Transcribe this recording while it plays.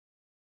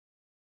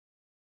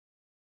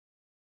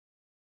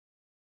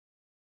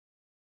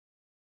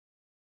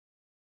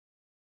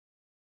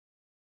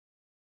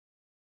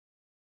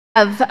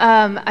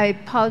I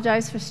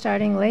apologize for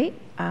starting late.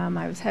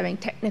 I was having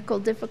technical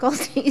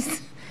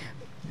difficulties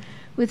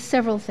with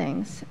several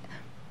things.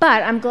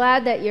 But I'm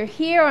glad that you're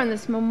here on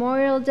this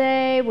Memorial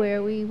Day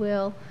where we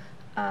will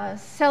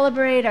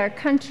celebrate our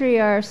country,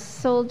 our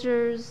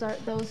soldiers,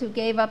 those who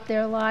gave up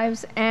their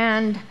lives,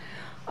 and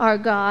our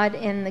God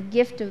in the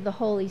gift of the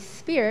Holy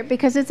Spirit,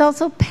 because it's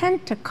also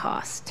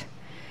Pentecost.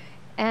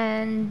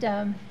 And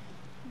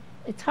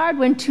it's hard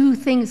when two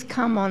things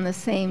come on the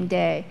same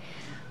day.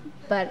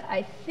 But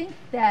I think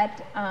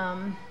that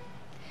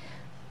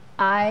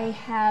I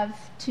have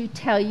to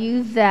tell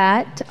you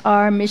that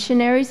our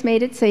missionaries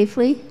made it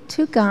safely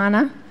to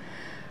Ghana.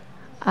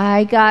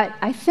 I got,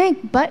 I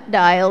think, butt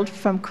dialed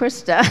from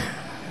Krista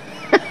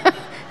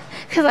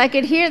because I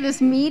could hear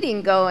this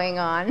meeting going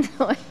on.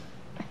 So I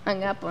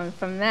hung up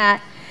from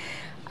that.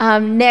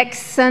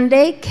 Next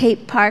Sunday,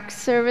 Cape Park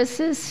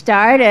services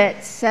start at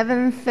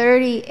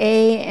 7:30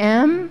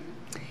 a.m.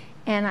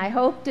 And I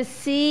hope to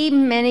see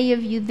many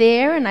of you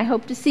there, and I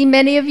hope to see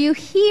many of you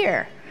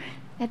here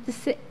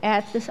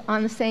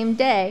on the same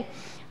day.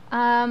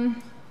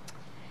 I'm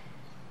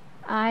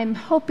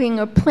hoping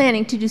or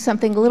planning to do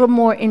something a little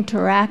more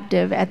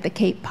interactive at the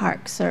Cape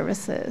Park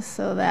services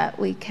so that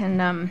we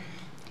can,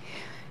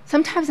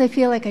 sometimes I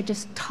feel like I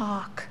just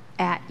talk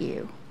at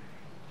you.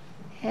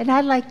 And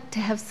I'd like to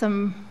have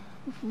some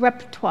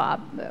repertoire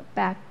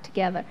back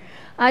together.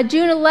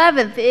 June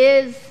 11th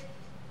is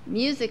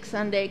Music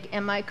Sunday,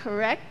 am I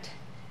correct?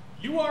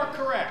 You are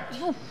correct.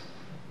 Oh.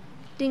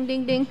 Ding,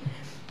 ding, ding.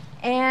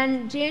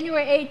 And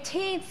January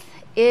 18th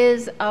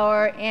is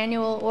our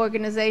annual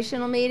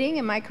organizational meeting.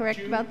 Am I correct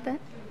June. About that?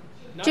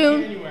 Not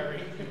June.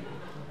 January.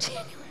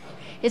 January.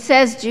 It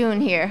says June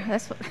here.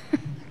 That's what.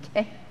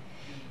 Okay.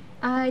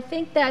 I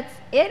think that's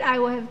it. I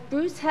will have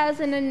Bruce has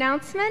an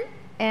announcement,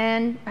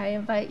 and I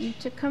invite you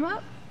to come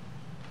up.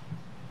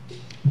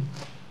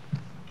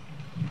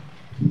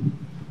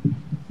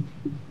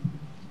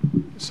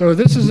 So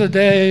this is a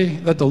day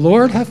that the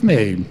Lord hath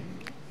made.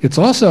 It's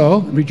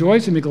also,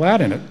 rejoice and be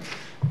glad in it.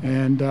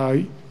 And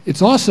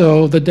it's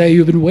also the day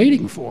you've been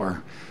waiting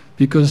for,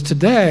 because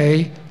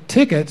today,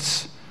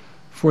 tickets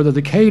for the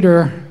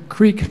Decatur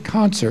Creek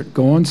concert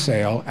go on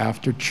sale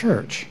after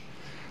church.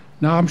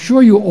 Now, I'm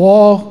sure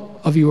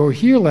all of you who were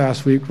here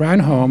last week ran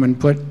home and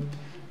put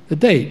the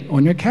date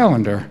on your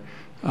calendar.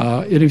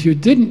 And if you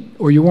didn't,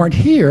 or you weren't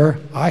here,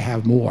 I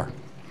have more.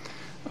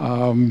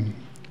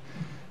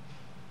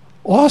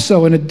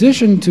 Also, in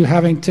addition to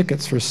having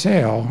tickets for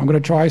sale, I'm going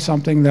to try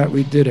something that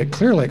we did at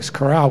Clear Lakes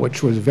Corral,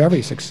 which was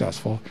very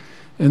successful.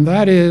 And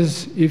that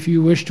is, if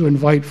you wish to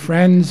invite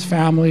friends,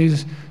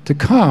 families to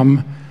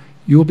come,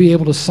 you'll be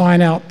able to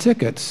sign out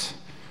tickets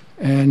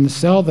and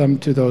sell them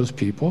to those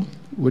people,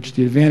 which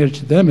the advantage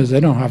to them is they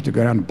don't have to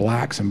go down to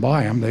Black's and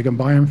buy them. They can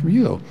buy them from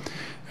you.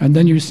 And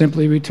then you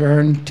simply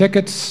return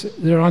tickets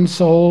that are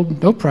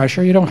unsold. No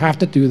pressure. You don't have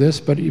to do this,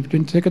 but you've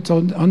been tickets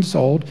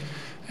unsold.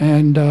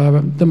 And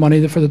the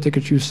money for the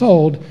tickets you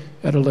sold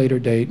at a later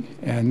date,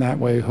 and that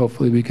way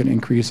hopefully we can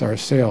increase our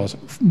sales.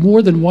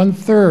 More than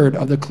 1/3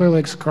 of the Clear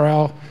Lakes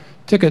Corral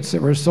tickets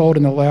that were sold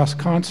in the last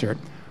concert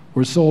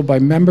were sold by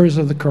members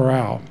of the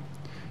Corral.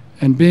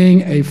 And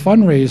being a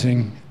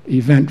fundraising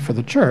event for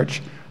the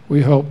church,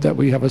 we hope that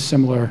we have a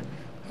similar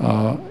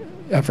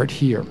effort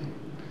here.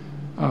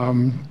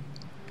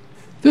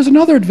 There's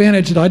another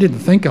advantage that I didn't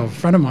think of. A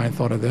friend of mine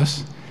thought of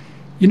this.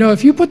 You know,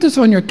 if you put this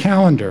on your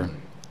calendar,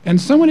 and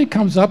somebody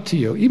comes up to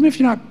you, even if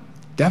you're not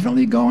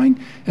definitely going,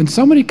 and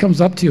somebody comes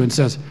up to you and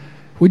says,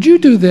 would you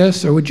do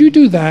this or would you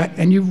do that,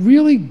 and you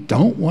really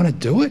don't want to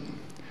do it,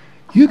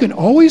 you can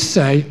always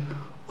say,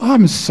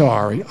 I'm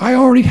sorry, I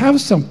already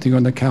have something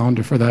on the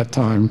calendar for that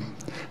time.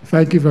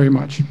 Thank you very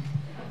much.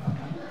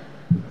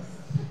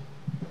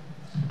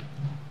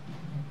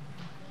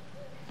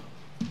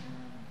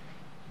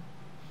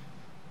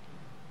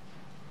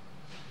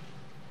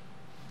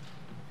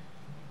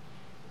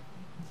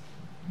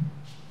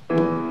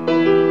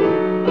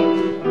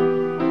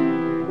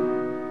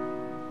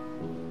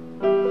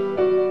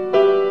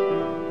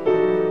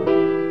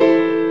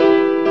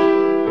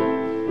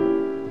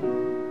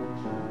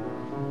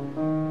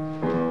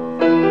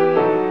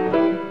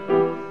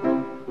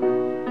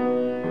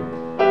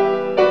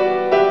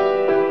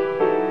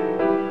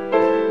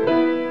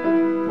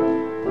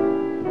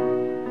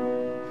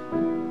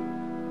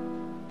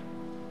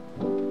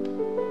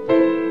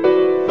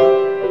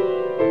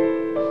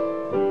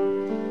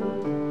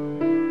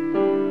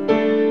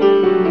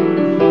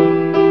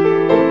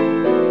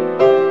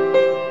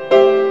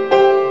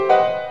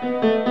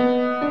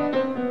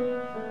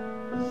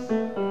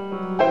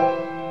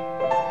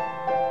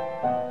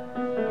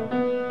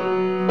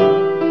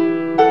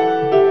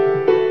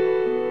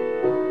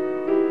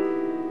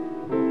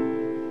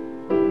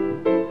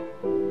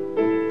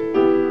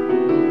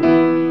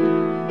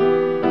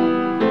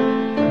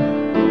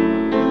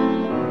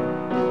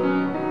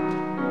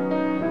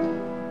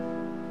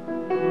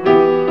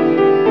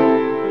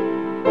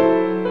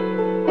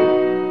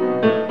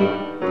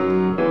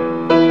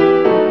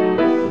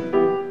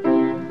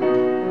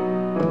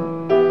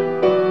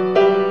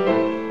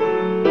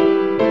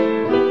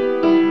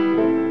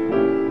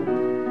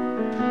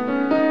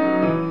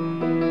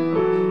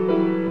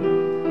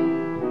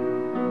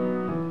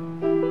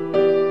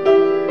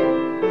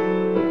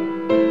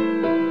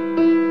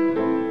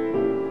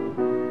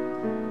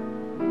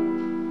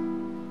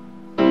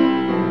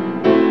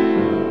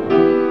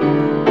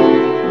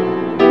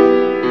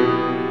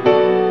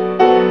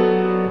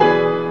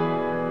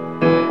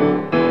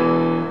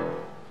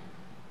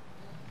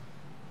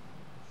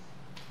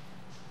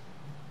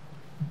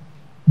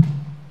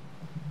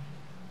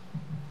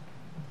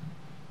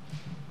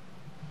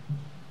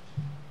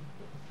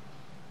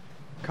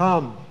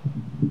 Come,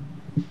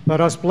 let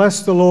us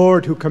bless the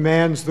Lord who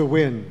commands the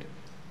wind.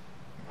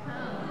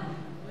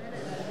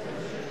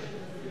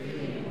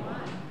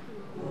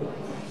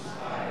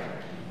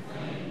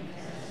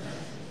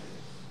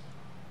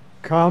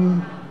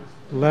 Come,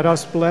 let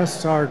us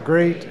bless our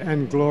great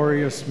and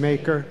glorious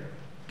Maker,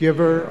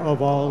 giver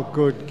of all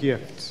good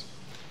gifts.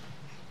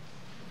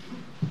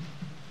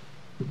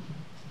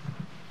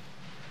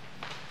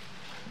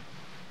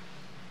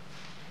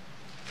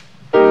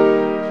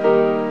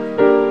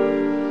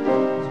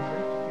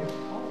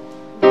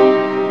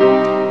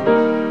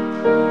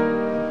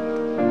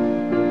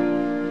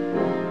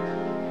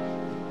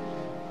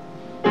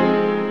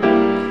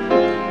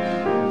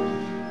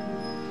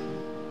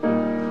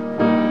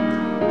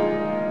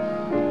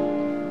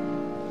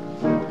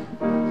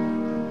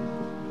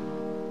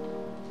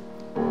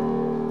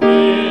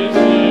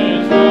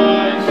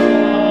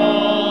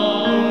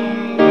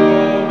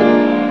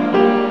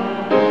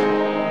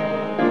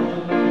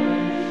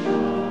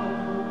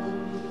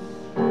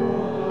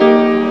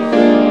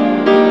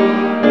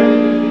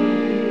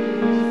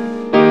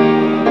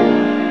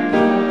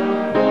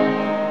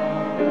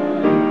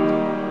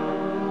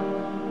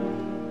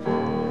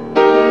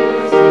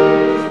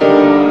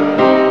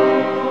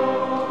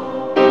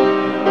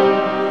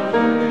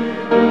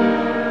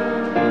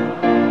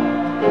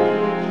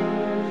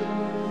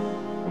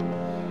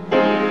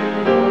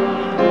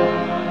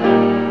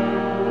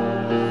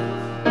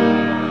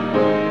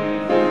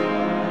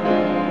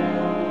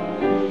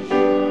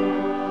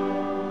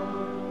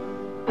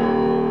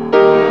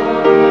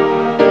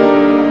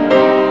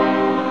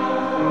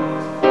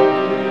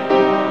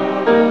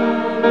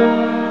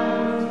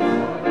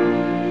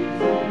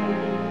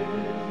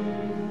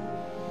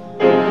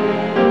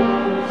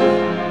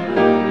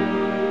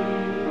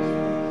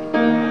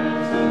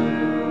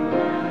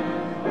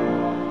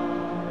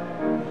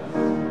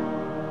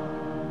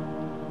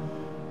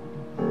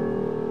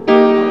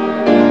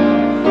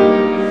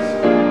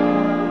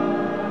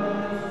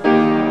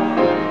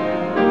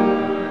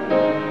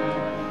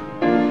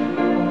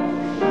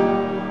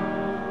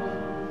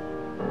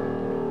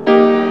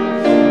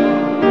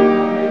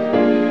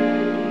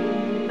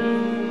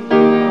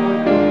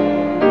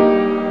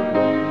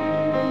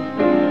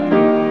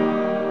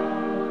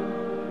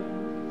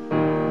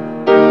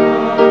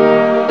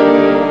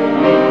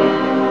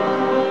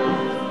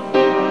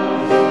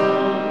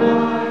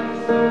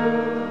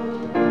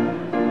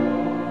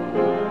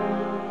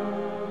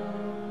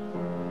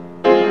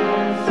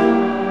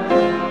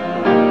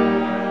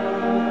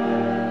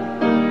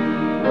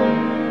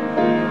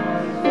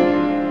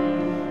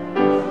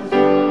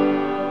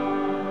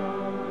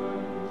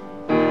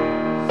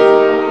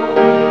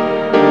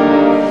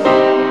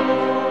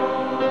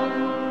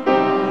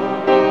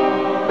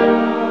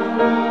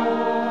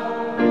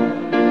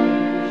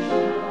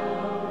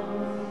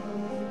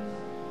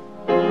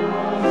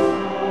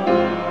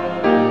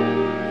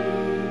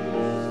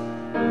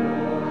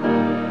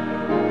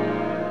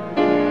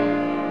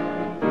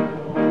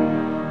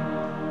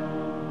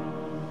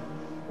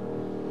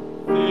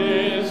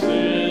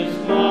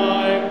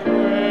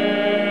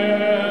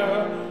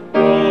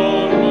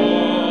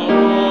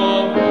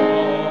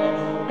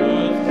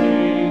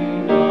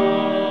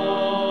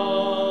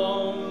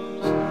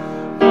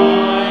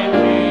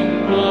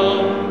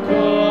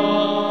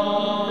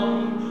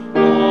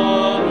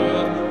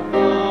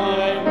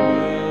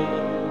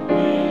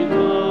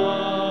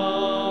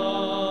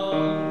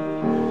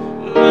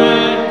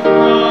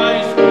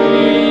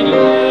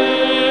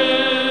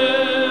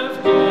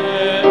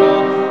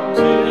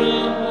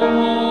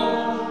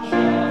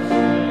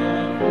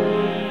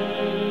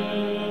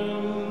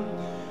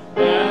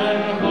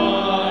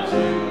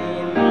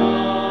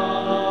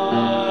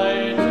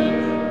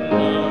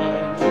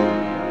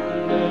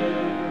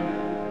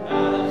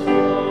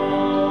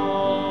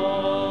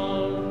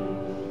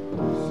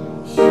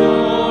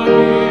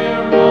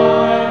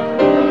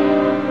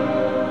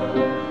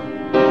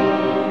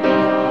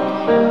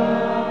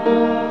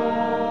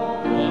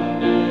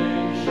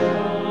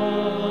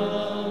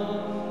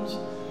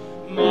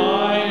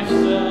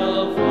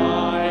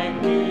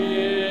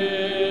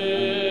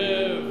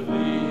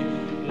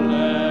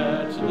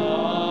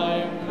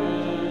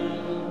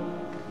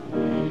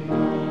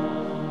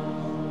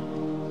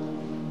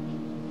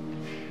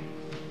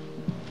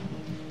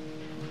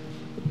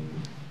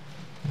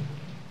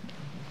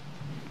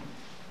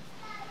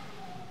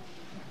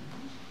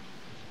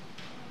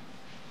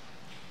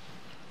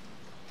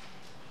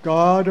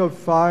 God of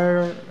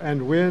fire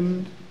and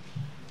wind,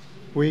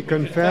 we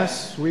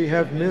confess we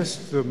have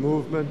missed the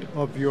movement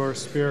of your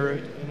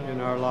Spirit in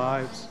our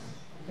lives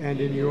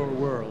and in your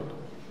world.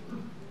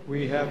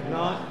 We have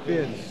not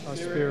been a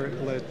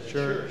Spirit-led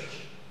church.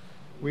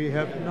 We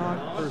have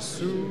not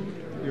pursued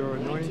your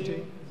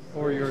anointing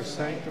or your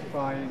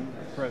sanctifying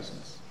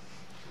presence.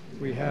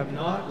 We have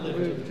not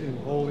lived in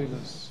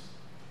holiness.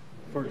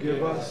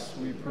 Forgive us,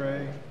 we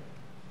pray.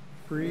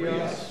 Free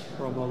us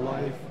from a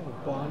life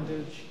of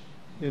bondage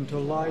into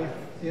life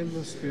in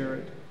the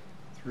Spirit,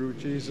 through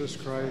Jesus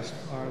Christ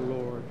our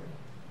Lord.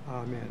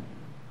 Amen.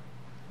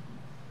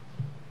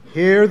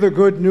 Hear the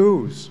good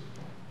news.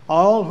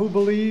 All who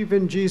believe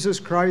in Jesus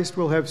Christ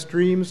will have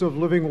streams of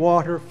living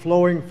water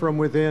flowing from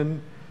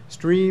within,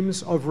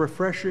 streams of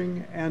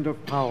refreshing and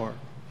of power.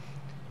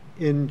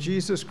 In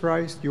Jesus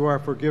Christ, you are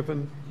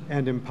forgiven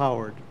and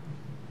empowered.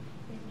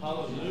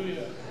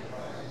 Hallelujah.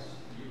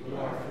 You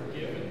are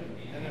forgiven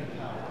and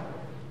empowered.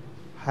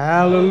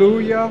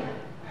 Hallelujah,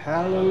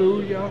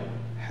 hallelujah,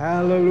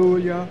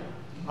 hallelujah.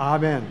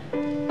 Amen.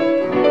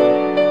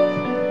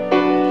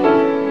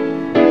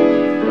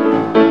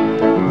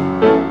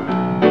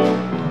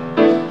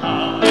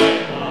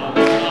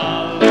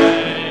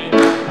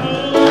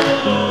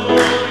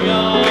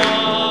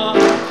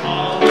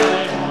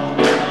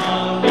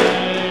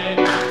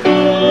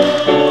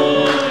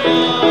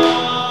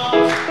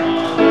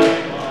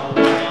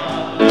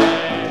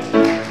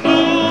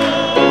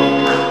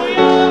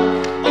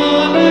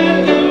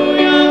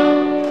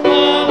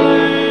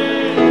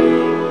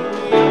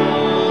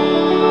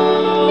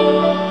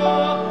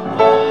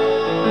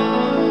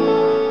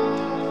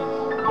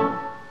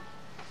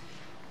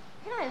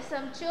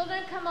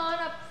 Children, come on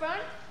up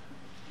front.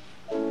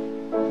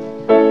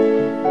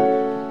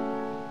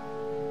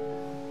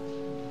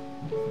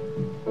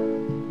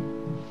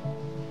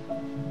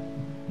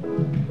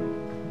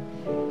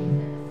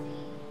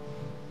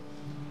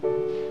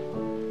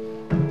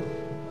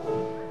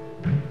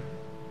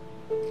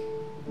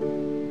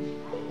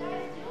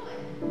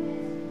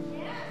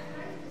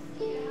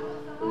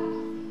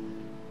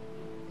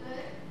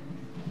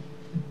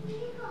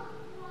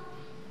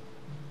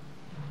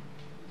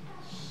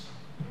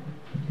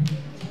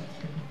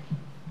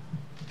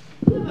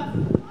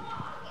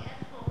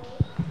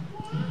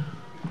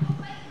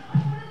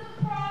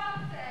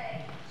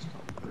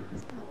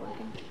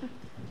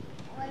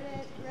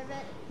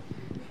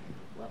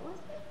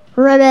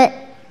 Ribbit.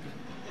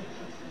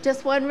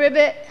 Just one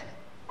ribbit?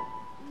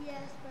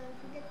 Yes, but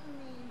I forget the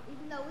name.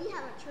 Even though we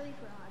have a tree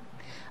frog.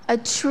 A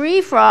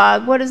tree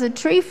frog? What does a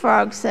tree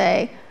frog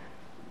say?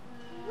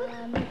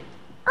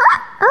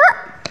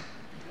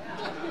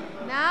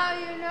 Now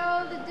you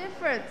know the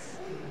difference.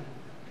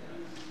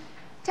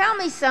 Tell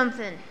me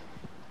something.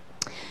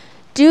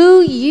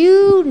 Do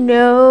you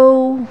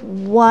know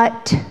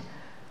what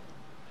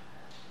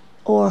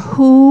or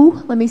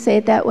who, let me say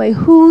it that way,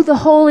 who the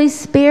Holy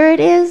Spirit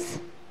is?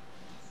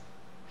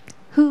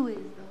 Who is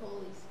the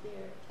Holy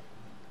Spirit?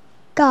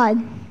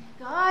 God.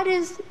 God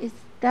is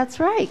that's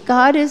right.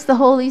 God is the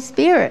Holy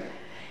Spirit.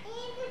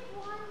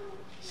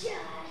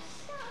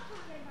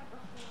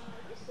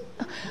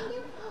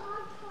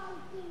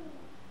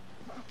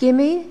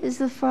 Gimme is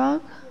the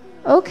frog?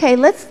 Okay,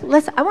 let's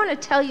I want to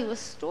tell you a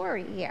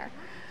story here.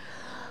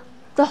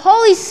 The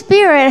Holy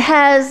Spirit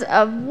has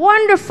a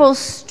wonderful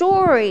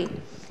story,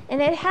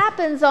 and it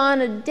happens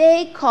on a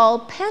day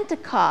called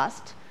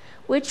Pentecost,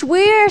 which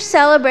we're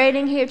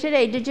celebrating here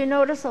today. Did you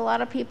notice a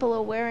lot of people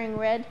are wearing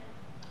red?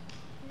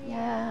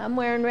 Yeah, I'm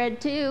wearing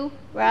red too,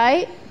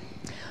 right?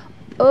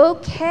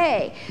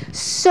 Okay,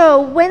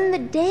 so when the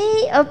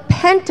day of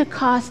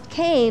Pentecost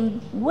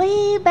came,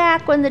 way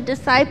back when the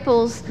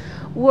disciples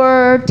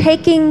were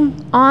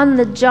taking on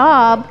the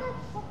job,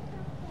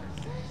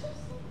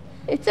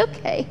 it's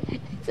okay,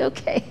 it's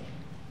okay.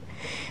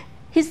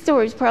 His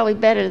story's probably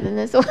better than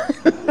this one.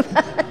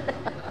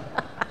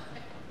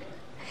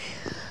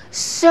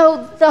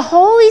 So the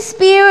Holy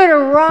Spirit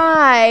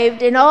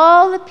arrived, and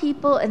all the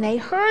people, and they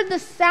heard the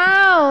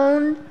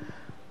sound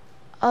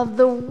of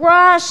the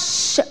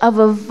rush of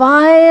a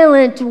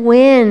violent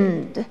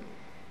wind. Do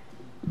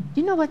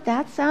you know what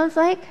that sounds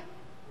like?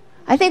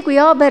 I think we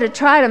all better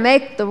try to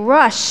make the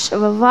rush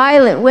of a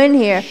violent wind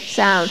here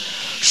sound.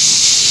 Shh,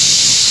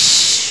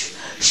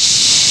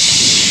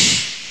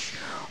 shh.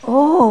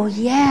 Oh,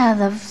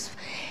 yeah.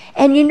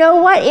 And you know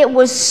what? It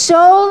was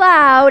so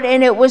loud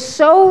and it was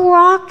so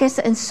raucous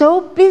and so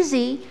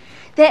busy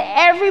that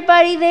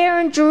everybody there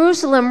in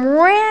Jerusalem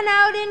ran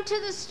out into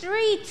the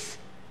streets.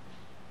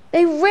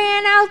 They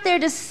ran out there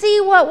to see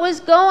what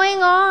was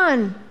going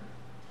on.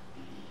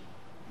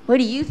 What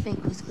do you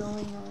think was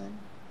going on?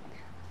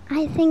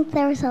 I think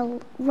there was a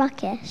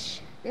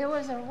ruckus. There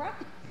was a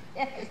ruckus.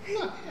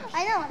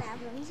 I know what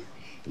happened.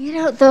 You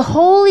know, the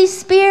Holy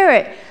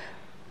Spirit,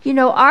 you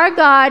know, our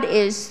God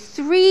is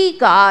three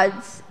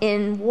gods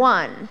in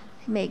one.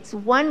 He makes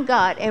one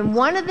God, and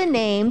one of the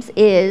names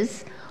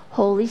is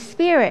Holy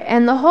Spirit.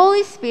 And the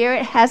Holy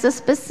Spirit has a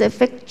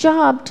specific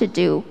job to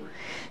do.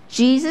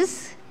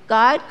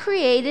 God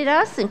created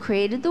us and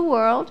created the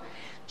world.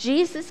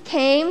 Jesus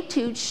came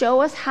to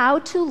show us how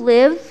to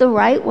live the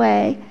right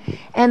way,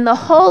 and the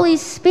Holy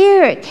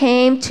Spirit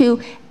came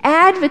to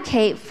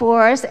advocate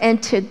for us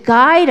and to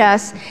guide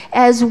us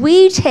as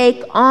we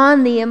take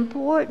on the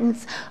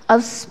importance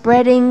of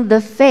spreading the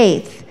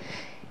faith.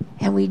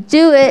 And we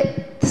do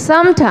it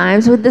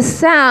sometimes with the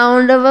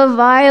sound of a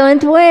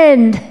violent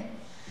wind.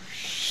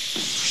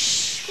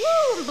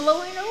 Woo, I'm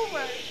blowing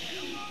over.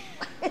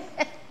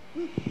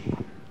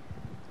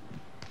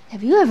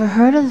 Have you ever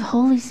heard of the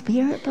Holy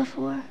Spirit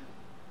before?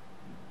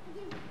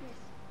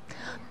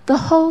 The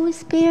Holy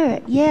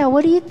Spirit. Yeah,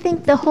 what do you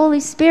think the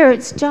Holy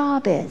Spirit's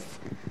job is?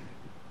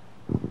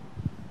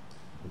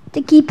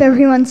 To keep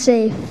everyone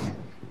safe.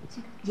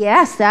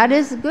 Yes, that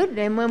is good.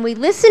 And when we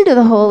listen to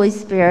the Holy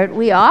Spirit,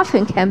 we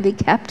often can be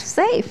kept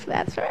safe.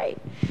 That's right.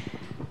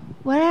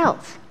 What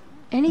else?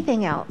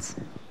 Anything else?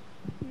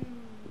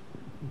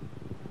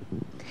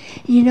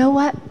 You know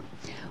what?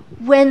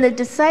 When the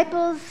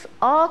disciples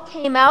all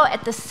came out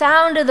at the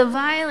sound of the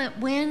violent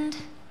wind,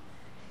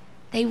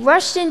 they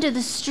rushed into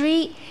the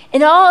street,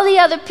 and all the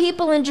other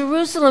people in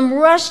Jerusalem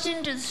rushed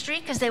into the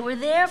street because they were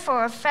there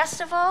for a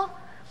festival.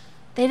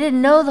 They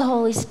didn't know the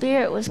Holy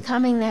Spirit was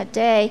coming that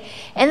day,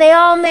 and they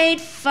all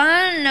made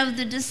fun of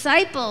the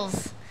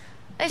disciples.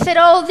 They said,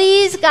 oh,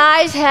 these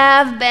guys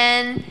have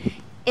been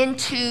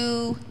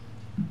into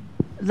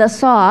the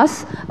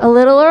sauce a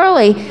little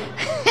early.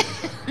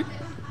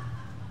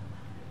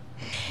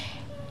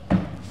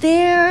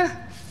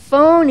 They're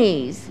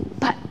phonies.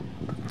 But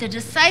the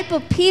disciple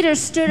Peter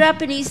stood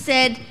up and he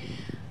said,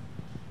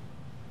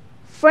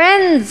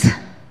 friends,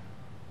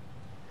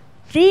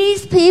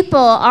 these people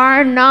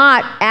are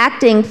not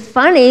acting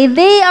funny.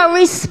 They are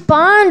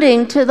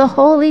responding to the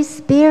Holy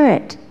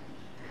Spirit.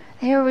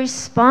 They are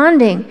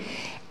responding.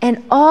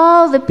 And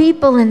all the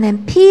people, and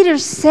then Peter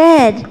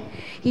said,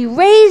 he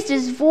raised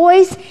his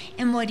voice,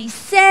 and what he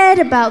said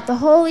about the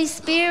Holy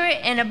Spirit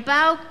and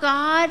about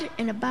God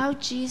and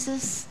about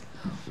Jesus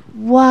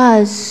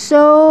was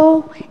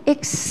so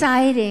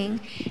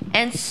exciting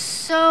and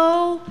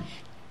so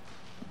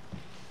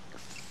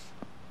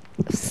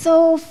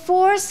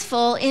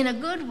forceful in a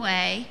good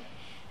way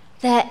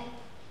that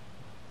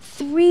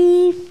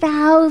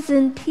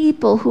 3,000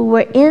 people who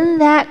were in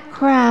that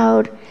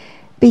crowd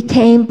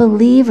became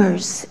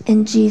believers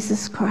in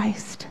Jesus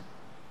Christ.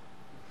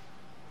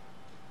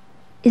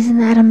 Isn't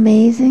that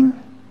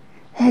amazing?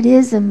 That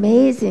is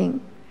amazing.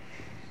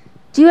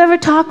 Do you ever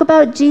talk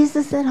about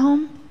Jesus at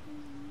home?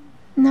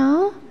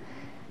 No?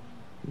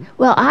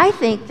 Well, I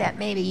think that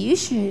maybe you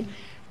should,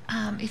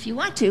 if you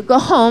want to, go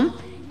home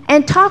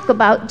and talk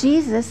about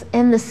Jesus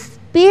and the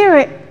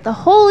Spirit, the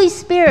Holy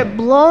Spirit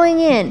blowing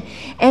in.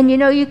 And you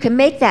know, you can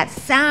make that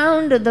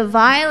sound of the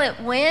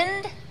violent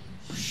wind.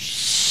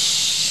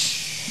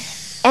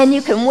 And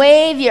you can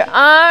wave your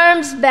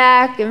arms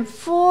back and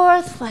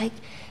forth like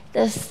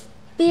the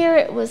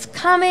Spirit was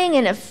coming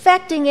and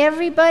affecting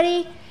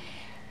everybody.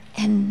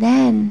 And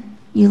then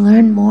you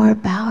learn more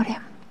about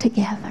Him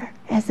together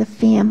as a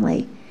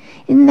family.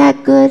 Isn't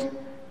that good?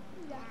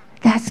 Yeah.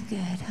 That's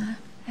good, huh?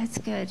 That's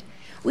good.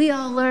 We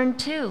all learn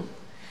too.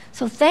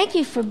 So thank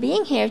you for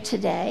being here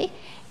today.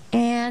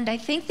 And I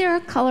think there are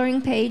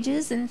coloring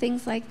pages and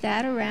things like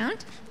that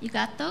around. You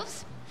got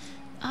those?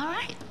 All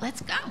right,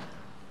 let's go.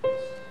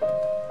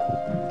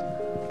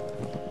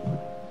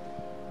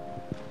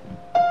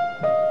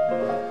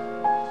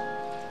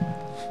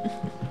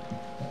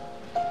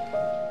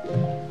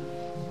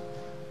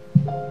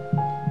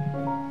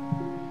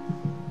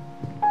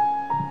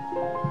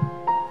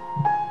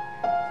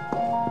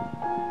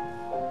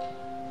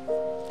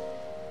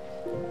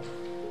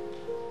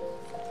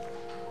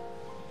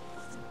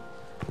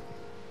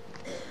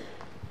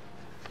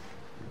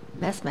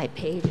 Mess my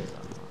pages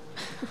up.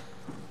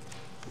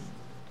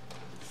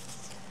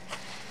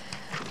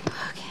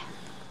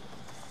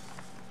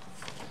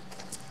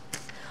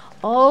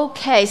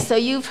 Okay, so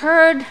you've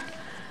heard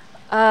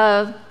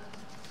a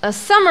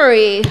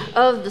summary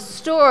of the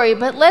story,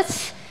 but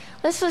let's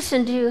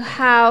listen to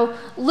how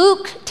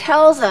Luke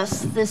tells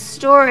us this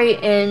story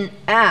in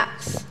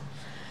Acts.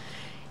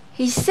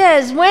 He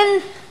says,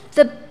 when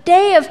the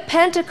day of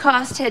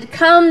Pentecost had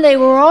come, they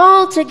were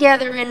all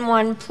together in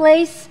one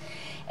place.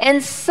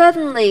 And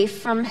suddenly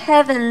from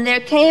heaven there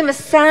came a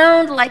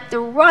sound like the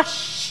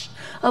rush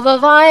of a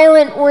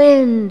violent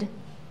wind.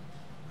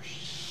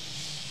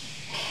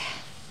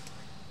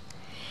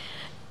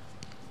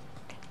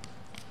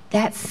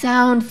 That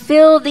sound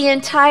filled the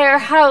entire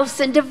house,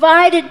 and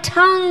divided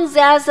tongues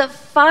as of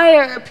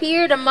fire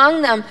appeared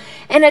among them,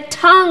 and a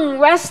tongue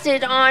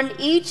rested on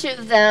each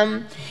of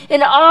them.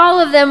 And all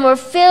of them were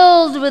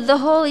filled with the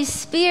Holy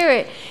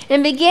Spirit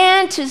and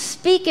began to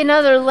speak in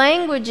other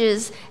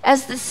languages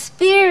as the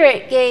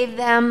Spirit gave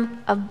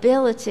them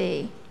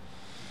ability.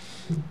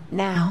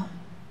 Now,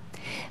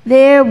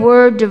 there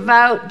were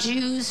devout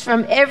Jews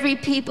from every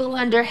people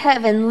under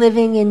heaven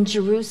living in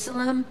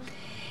Jerusalem.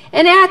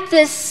 And at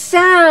this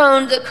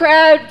sound, the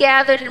crowd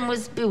gathered and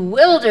was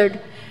bewildered,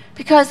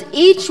 because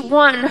each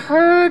one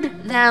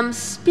heard them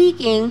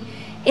speaking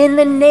in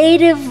the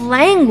native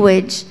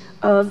language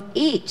of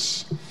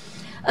each.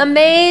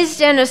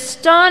 Amazed and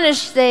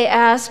astonished, they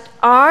asked,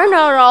 are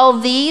not all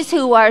these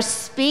who are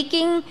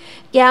speaking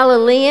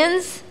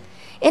Galileans?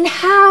 And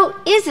how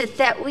is it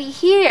that we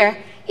hear,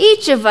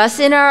 each of us,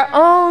 in our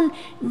own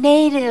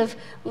native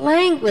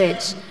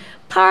language?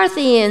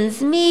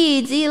 Parthians,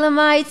 Medes,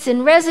 Elamites,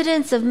 and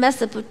residents of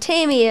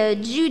Mesopotamia,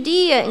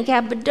 Judea and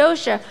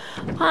Cappadocia,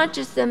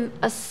 Pontus and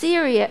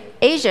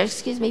Asia,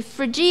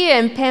 Phrygia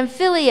and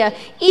Pamphylia,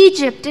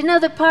 Egypt and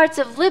other parts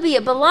of Libya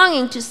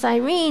belonging to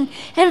Cyrene,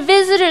 and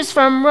visitors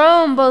from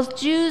Rome, both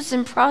Jews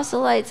and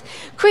proselytes,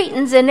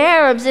 Cretans and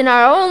Arabs. In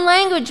our own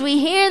language we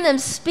hear them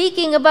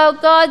speaking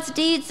about God's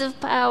deeds of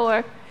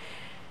power.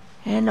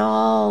 And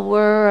all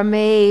were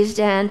amazed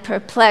and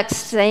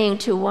perplexed, saying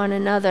to one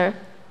another,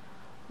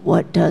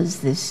 "What does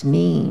this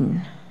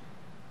mean?"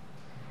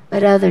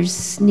 But others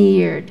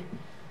sneered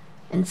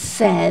and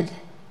said,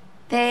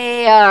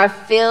 "They are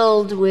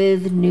filled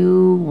with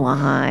new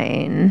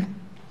wine."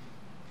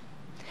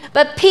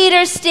 But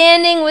Peter,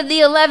 standing with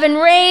the 11,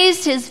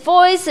 raised his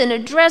voice and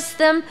addressed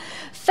them,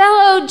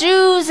 "Fellow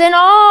Jews and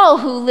all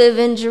who live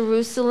in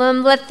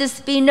Jerusalem, let this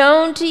be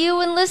known to you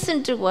and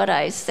listen to what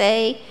I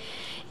say.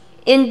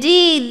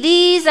 Indeed,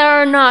 these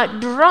are not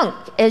drunk,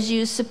 as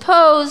you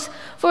suppose,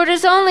 for it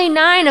is only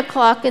 9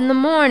 o'clock in the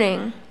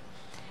morning.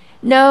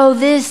 No,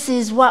 this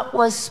is what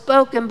was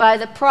spoken by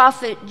the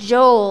prophet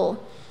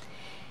Joel.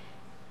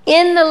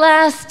 In the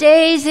last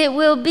days it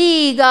will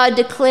be, God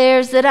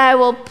declares, that I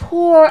will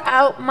pour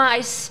out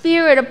my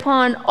Spirit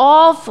upon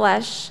all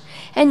flesh,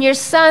 and your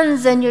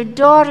sons and your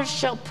daughters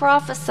shall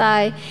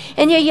prophesy,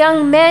 and your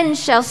young men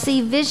shall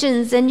see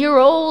visions, and your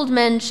old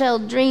men shall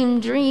dream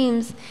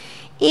dreams.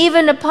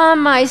 Even upon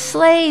my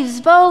slaves,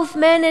 both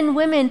men and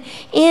women,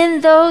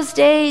 in those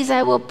days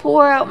I will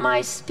pour out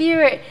my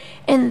Spirit,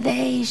 and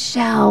they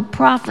shall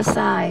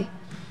prophesy.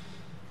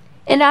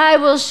 And I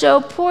will show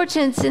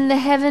portents in the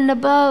heaven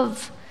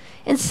above,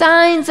 and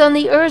signs on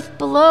the earth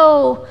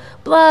below,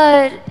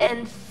 blood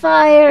and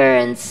fire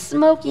and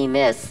smoky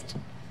mist.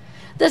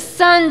 The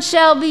sun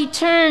shall be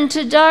turned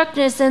to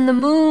darkness and the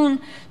moon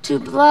to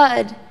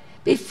blood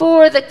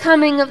before the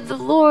coming of the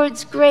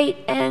Lord's great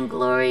and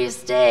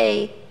glorious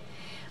day.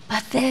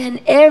 But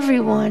then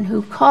everyone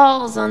who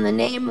calls on the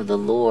name of the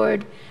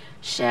Lord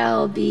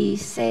shall be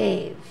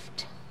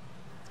saved."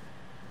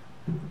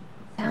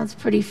 Sounds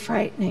pretty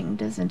frightening,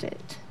 doesn't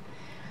it?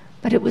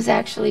 But it was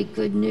actually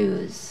good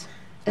news,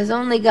 as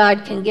only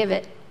God can give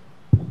it.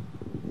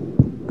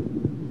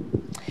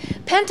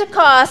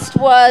 Pentecost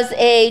was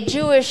a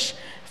Jewish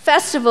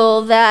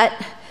festival that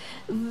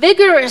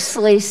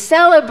vigorously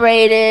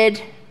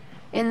celebrated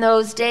in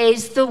those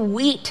days the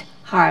wheat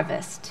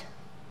harvest.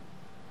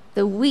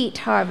 The wheat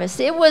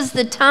harvest. It was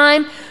the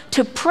time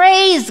to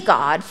praise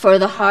God for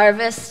the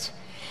harvest,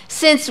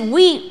 since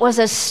wheat was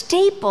a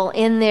staple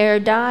in their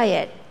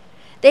diet.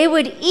 They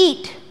would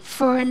eat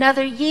for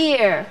another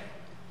year.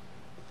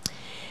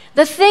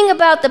 The thing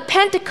about the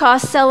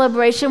Pentecost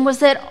celebration was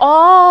that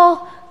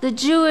all the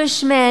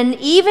Jewish men,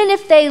 even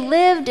if they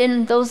lived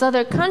in those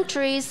other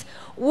countries,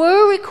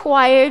 were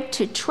required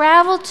to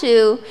travel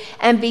to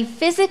and be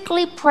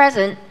physically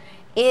present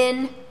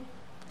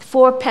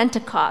for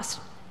Pentecost.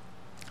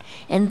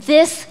 And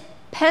this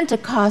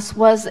Pentecost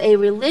was a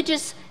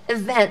religious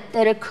event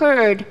that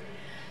occurred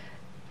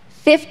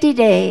 50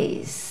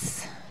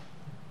 days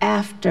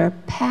after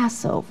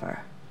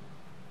Passover.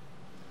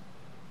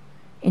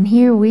 And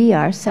here we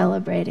are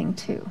celebrating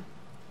too.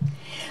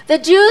 The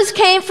Jews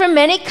came from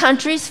many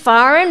countries,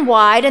 far and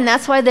wide, and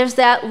that's why there's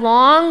that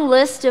long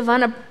list of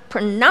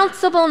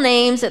unpronounceable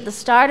names at the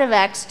start of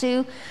Acts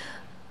 2,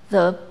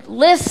 the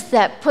list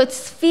that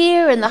puts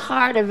fear in the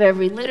heart of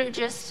every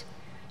liturgist.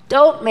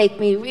 Don't make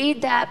me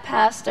read that,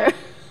 Pastor.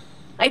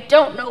 I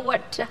don't know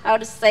how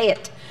to say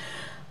it.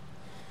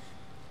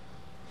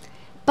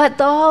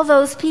 But all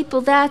those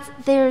people, they're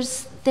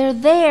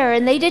there,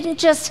 and they didn't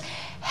just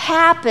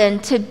happen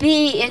to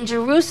be in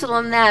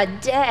Jerusalem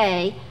that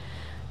day.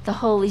 The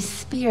Holy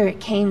Spirit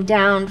came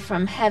down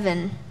from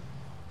heaven.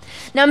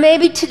 Now,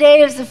 maybe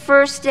today is the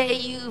first day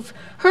you've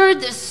heard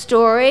this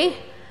story,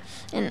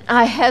 and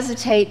I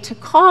hesitate to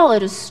call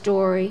it a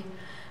story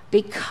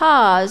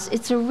because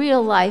it's a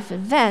real-life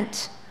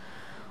event.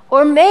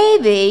 Or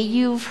maybe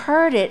you've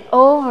heard it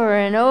over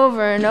and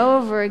over and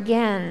over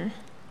again.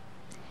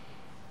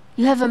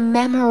 You have a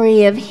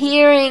memory of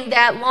hearing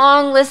that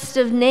long list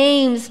of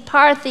names: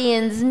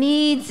 Parthians,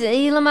 Medes,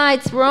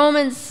 Elamites,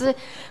 Romans,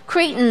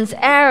 Cretans,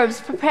 Arabs,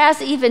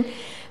 perhaps even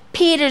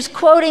Peter's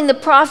quoting the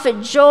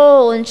prophet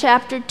Joel in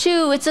chapter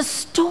 2. It's a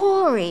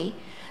story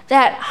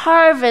that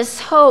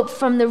harvests hope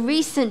from the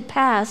recent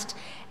past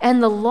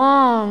and the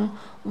long,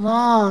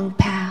 long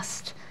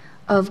past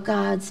of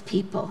God's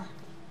people.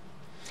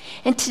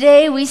 And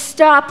today we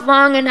stop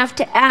long enough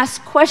to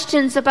ask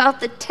questions about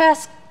the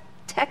text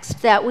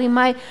that we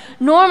might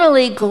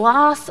normally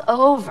gloss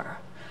over,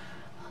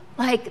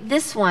 like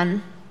this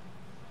one.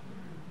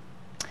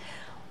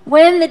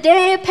 When the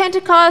day of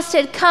Pentecost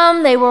had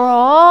come, they were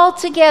all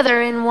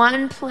together in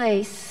one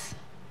place.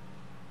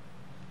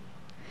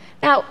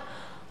 Now,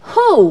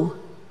 who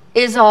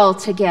is all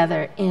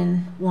together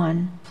in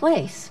one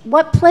place?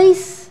 What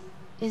place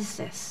is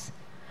this?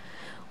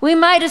 We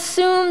might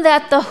assume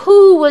that the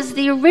who was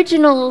the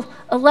original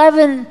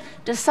 11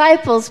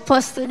 disciples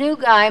plus the new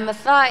guy,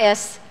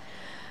 Matthias,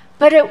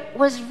 but it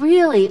was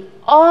really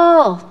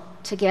all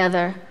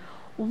together,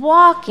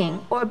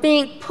 walking or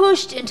being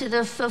pushed into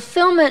the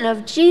fulfillment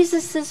of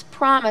Jesus'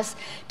 promise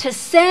to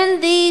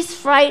send these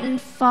frightened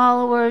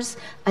followers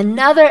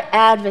another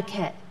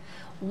advocate,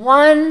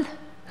 one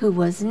who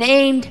was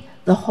named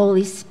the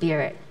Holy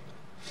Spirit.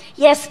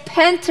 Yes,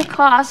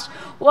 Pentecost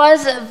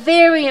was a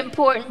very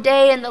important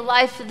day in the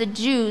life of the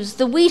Jews.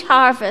 The wheat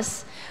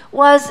harvest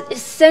was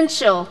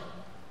essential.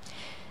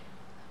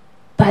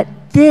 But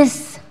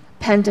this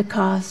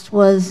Pentecost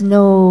was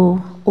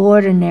no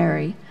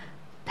ordinary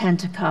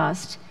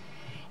Pentecost.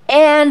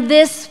 And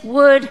this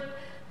would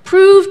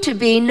prove to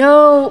be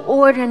no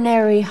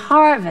ordinary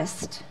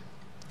harvest.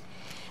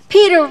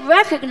 Peter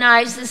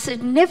recognized the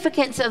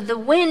significance of the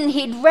wind.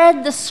 He'd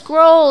read the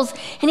scrolls,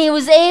 and he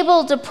was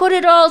able to put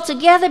it all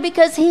together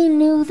because he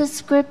knew the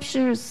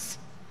scriptures.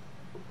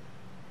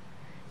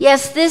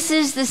 Yes, this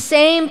is the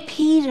same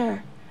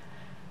Peter,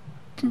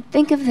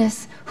 think of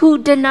this, who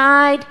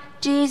denied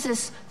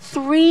Jesus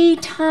 3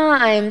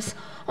 times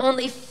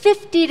only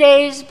 50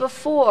 days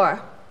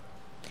before.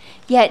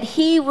 Yet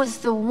he was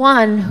the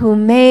one who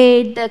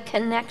made the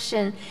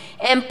connection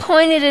and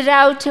pointed it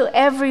out to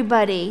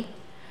everybody.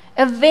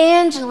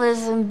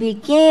 Evangelism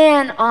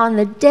began on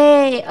the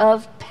day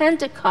of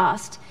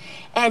Pentecost.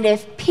 And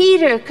if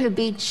Peter could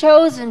be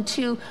chosen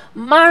to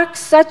mark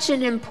such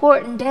an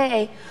important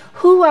day,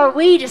 who are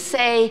we to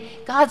say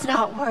God's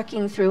not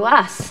working through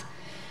us?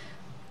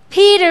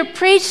 Peter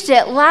preached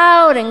it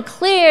loud and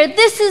clear.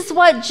 This is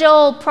what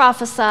Joel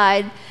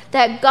prophesied,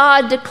 that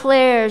God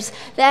declares,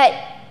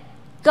 that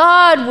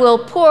God will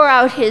pour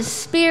out his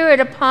Spirit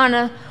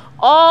upon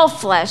all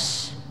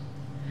flesh,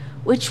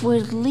 which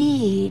would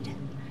lead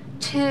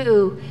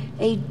to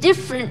a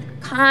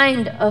different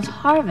kind of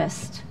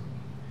harvest.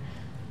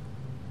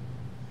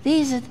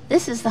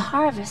 This is the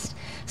harvest.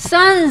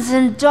 Sons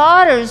and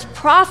daughters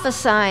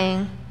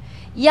prophesying,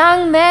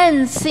 young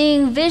men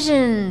seeing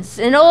visions,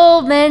 and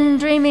old men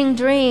dreaming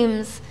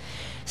dreams,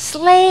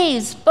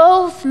 slaves,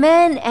 both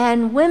men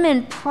and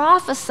women,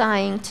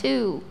 prophesying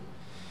too.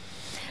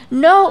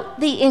 Note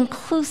the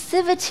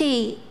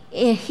inclusivity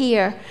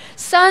here.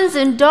 Sons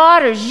and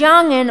daughters,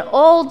 young and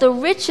old, the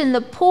rich and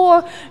the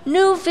poor,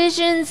 new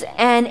visions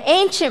and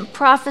ancient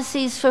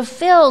prophecies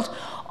fulfilled,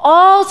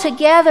 all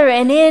together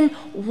and in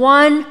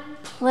one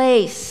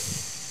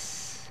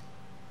place.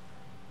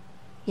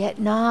 Yet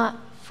not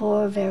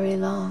for very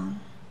long.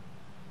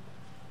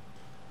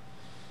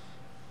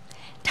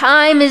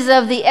 Time is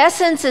of the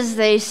essence, as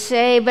they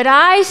say, but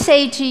I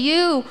say to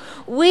you,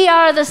 we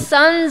are the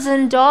sons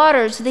and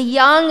daughters, the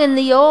young and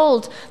the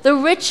old, the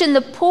rich and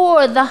the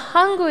poor, the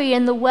hungry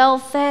and the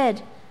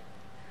well-fed.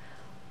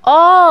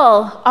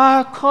 All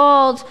are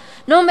called,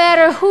 no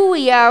matter who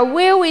we are,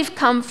 where we've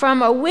come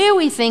from, or where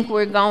we think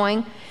we're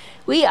going.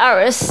 We are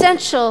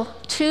essential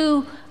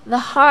to the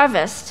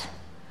harvest.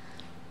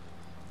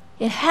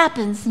 It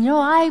happens. You know,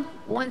 I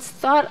once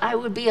thought I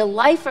would be a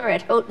lifer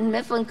at Houghton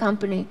Mifflin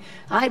Company.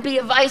 I'd be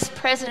a vice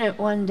president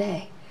one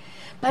day.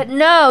 But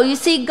no, you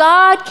see,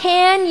 God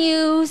can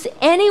use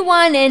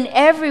anyone and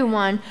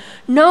everyone,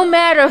 no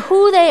matter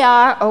who they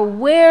are or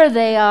where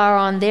they are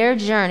on their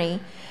journey,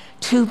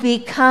 to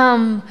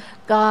become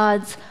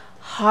God's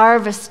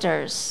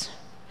harvesters.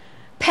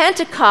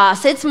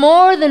 Pentecost, it's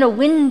more than a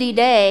windy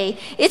day.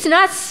 It's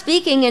not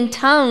speaking in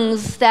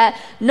tongues that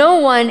no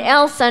one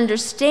else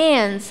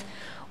understands.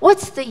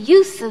 What's the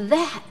use of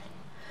that?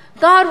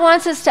 God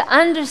wants us to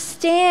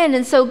understand,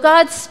 and so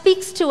God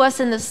speaks to us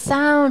in the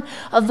sound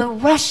of the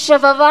rush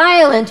of a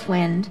violent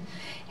wind.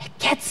 It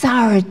gets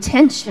our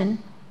attention.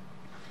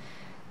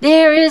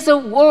 There is a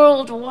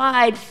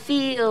worldwide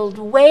field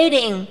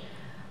waiting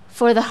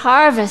for the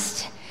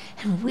harvest,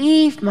 and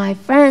we, my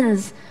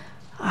friends,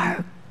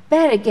 are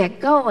better get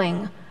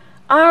going.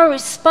 Our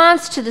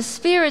response to the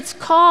Spirit's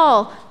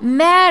call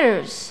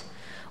matters.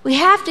 We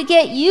have to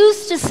get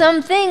used to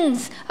some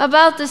things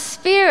about the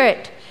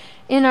Spirit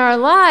in our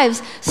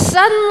lives.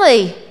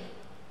 Suddenly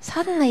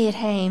it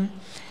came.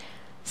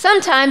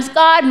 Sometimes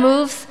God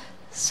moves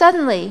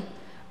suddenly.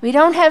 We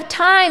don't have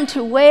time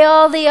to weigh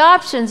all the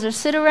options or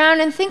sit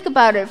around and think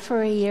about it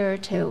for a year or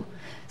two.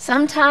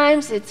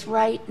 Sometimes it's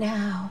right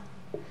now.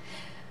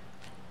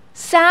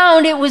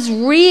 Sound, it was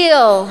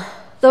real.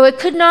 Though it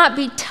could not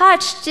be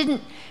touched,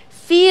 didn't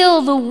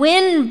feel the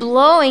wind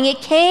blowing. It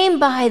came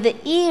by the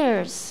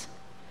ears.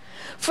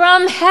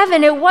 From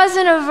heaven, it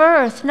wasn't of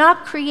earth,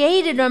 not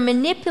created or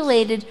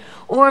manipulated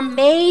or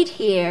made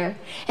here.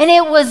 And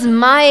it was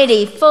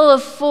mighty, full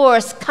of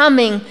force,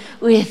 coming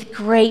with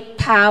great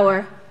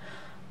power.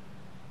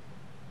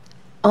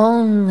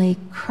 Only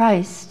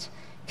Christ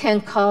can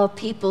call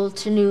people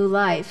to new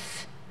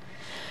life.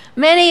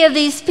 Many of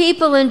these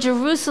people in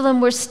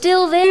Jerusalem were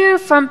still there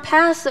from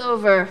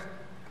Passover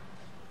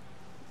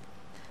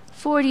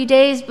 40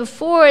 days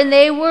before, and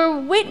they were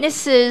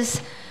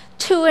witnesses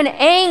to an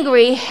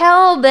angry,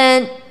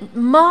 hell-bent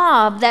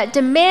mob that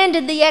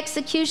demanded the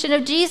execution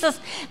of Jesus.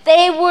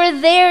 They were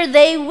there,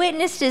 they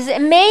witnessed it,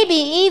 and maybe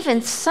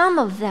even some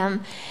of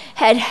them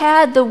had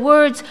had the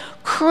words,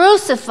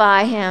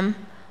 "Crucify him,"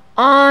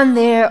 on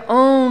their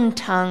own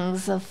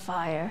tongues of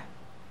fire.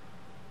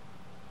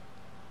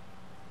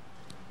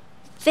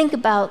 Think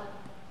about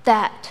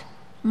that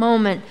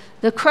moment.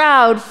 The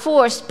crowd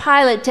forced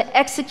Pilate to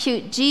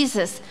execute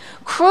Jesus.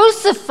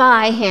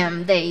 "Crucify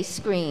him," they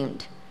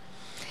screamed.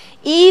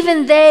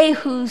 Even they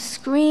who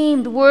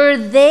screamed were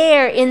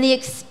there in the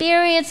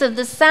experience of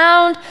the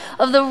sound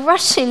of the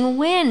rushing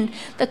wind,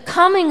 the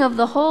coming of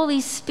the Holy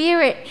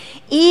Spirit.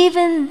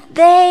 Even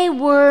they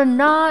were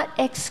not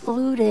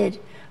excluded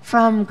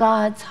from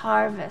God's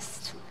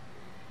harvest.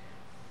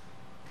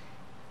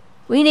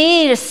 We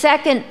need a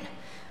second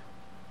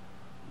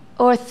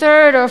or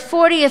third or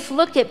 40th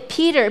look at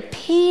Peter.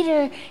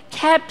 Peter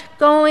kept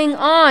going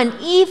on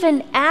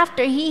even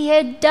after he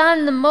had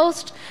done the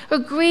most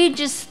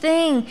egregious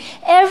thing.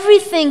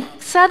 Everything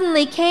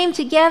suddenly came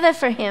together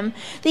for him.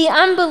 The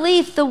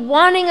unbelief, the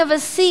wanting of a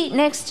seat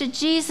next to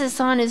Jesus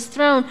on his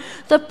throne,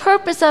 the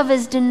purpose of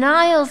his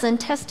denials and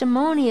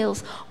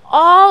testimonials,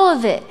 all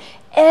of it,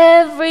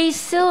 every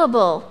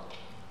syllable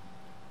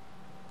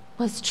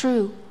was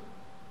true.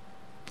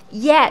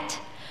 Yet,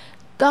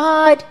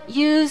 God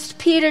used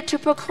Peter to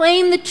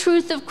proclaim the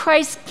truth of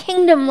Christ's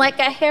kingdom like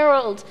a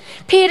herald.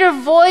 Peter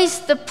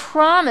voiced the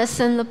promise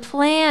and the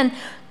plan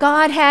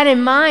God had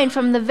in mind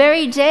from the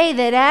very day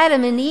that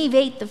Adam and Eve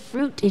ate the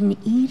fruit in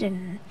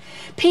Eden.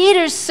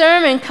 Peter's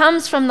sermon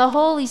comes from the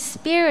Holy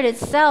Spirit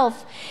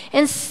itself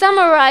and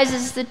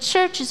summarizes the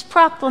church's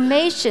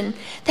proclamation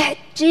that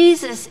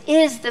Jesus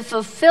is the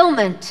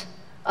fulfillment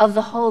of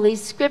the Holy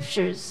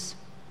Scriptures.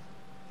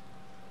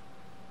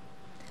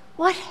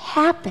 What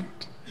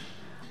happened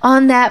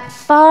on that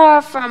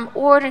far from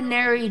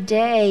ordinary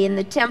day in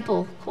the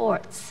temple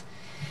courts?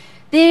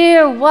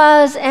 There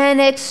was an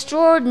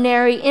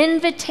extraordinary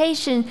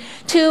invitation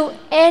to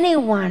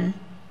anyone,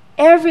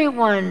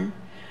 everyone,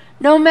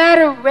 no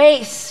matter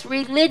race,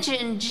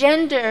 religion,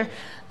 gender,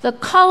 the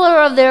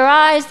color of their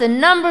eyes, the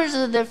numbers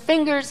of their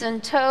fingers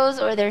and toes,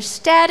 or their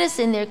status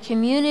in their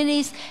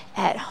communities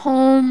at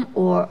home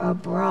or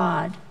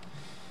abroad.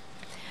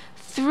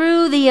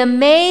 Through the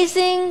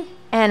amazing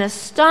and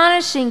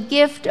astonishing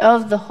gift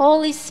of the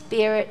Holy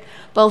Spirit,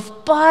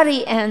 both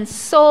body and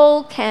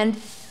soul can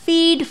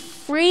feed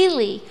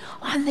freely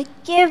on the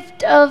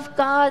gift of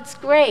God's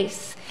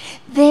grace.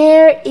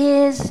 There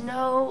is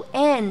no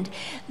end.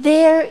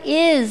 There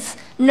is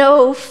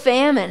no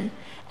famine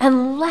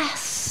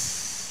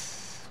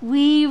unless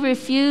we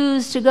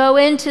refuse to go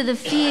into the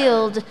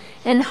field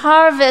and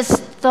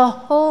harvest the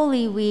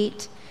holy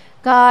wheat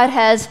God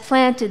has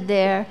planted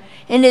there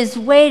and is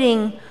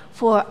waiting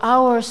for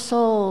our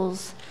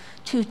souls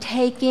to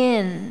take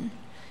in,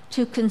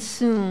 to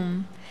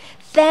consume.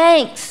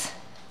 Thanks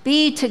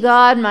be to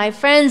God, my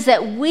friends,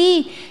 that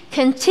we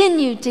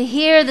continue to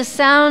hear the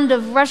sound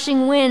of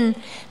rushing wind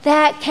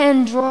that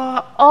can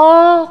draw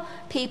all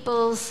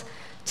peoples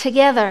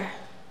together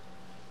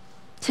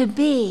to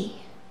be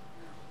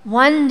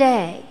one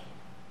day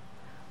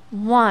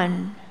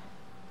one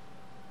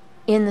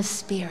in the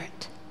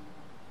Spirit.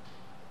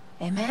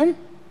 Amen?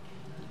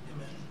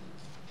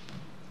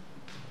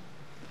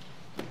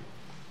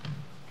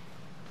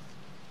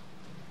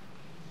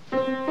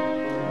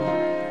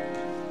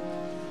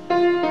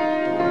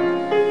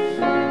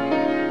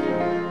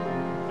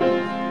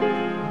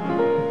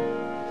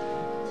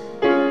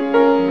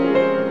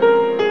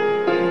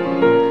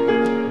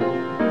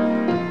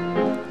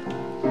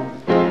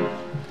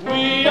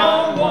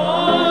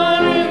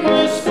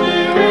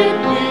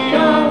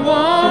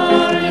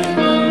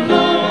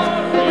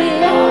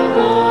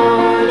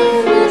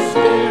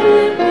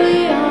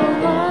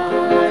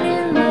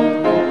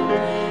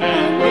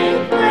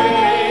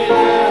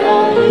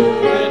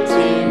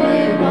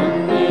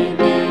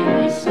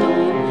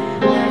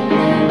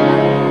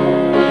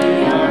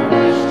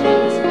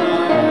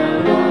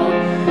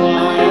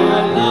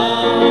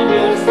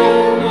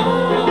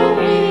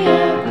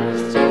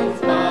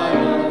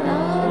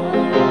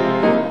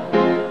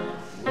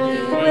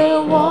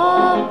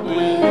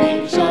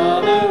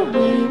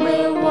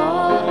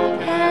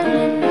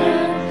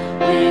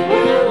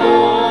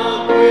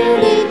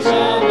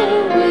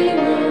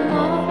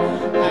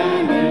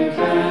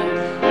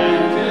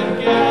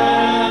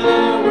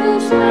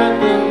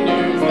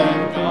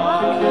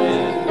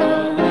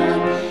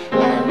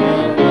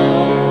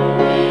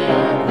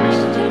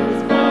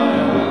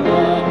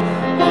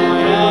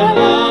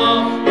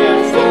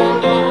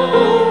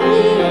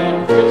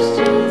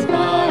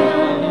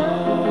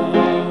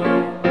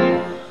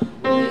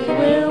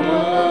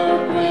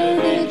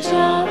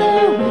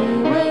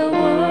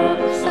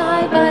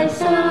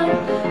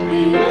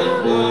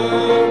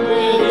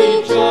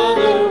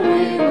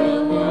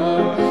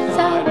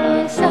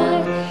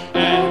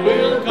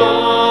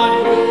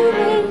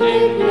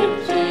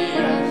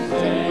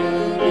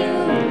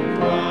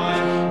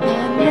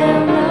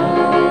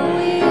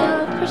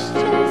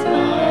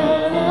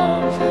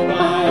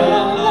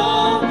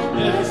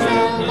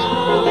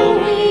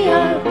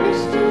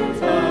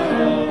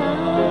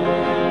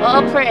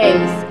 All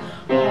praise.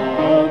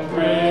 All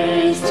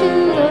praise to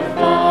the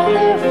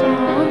Father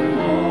from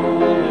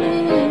whom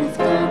is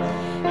come,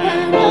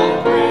 and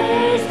all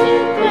praise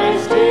to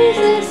Christ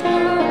Jesus,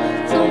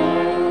 God's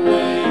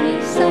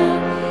only Son,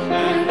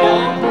 and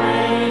all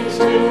praise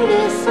to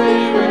the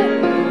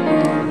Spirit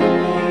who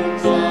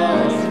makes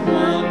us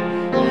one.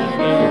 Let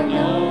them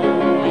know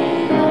we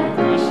are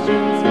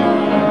Christians by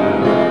our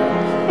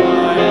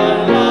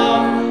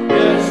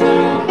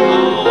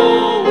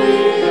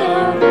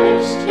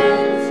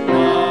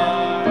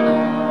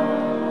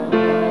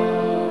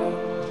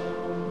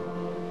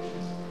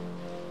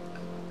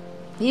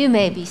You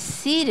may be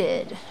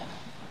seated.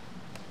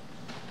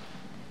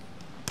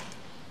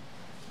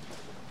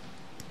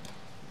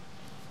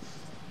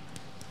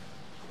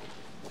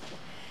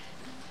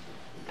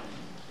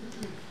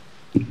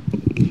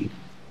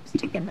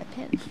 Taking my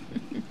pen.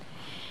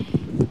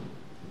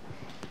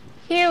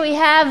 Here we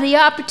have the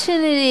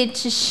opportunity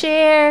to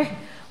share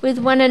with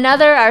one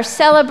another our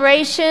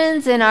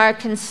celebrations and our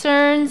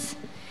concerns.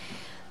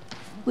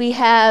 We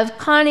have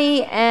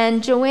Connie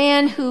and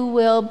Joanne who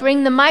will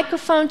bring the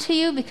microphone to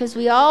you because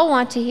we all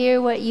want to hear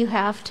what you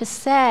have to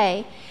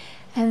say.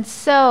 And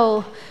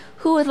so,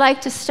 who would like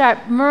to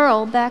start?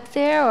 Merle back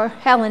there or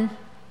Helen?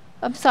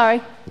 I'm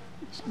sorry.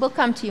 We'll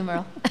come to you,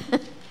 Merle.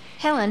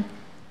 Helen.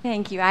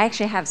 Thank you. I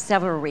actually have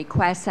several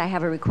requests. I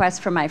have a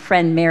request for my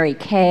friend Mary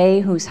Kay,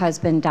 whose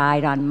husband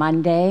died on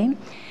Monday.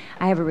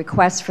 I have a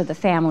request for the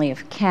family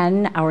of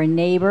Ken, our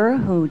neighbor,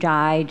 who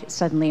died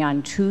suddenly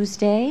on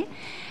Tuesday.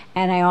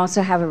 And I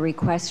also have a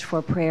request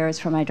for prayers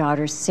for my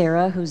daughter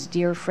Sarah, whose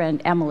dear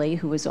friend Emily,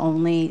 who was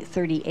only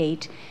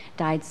 38,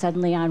 died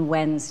suddenly on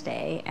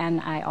Wednesday.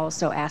 And I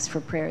also ask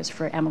for prayers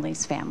for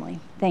Emily's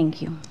family.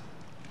 Thank you.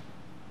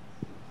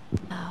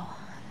 Wow.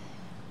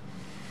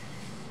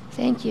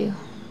 Thank you.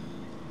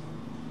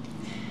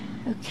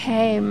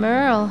 Okay,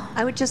 Merle.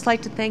 I would just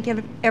like to thank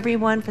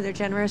everyone for their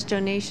generous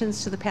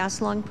donations to the Pass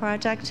Along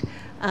Project.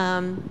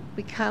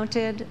 We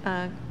counted,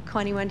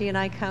 Connie, Wendy, and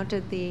I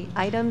counted the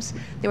items.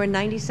 There were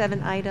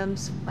 97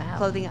 items, Wow.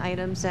 clothing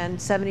items, and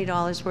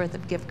 $70 worth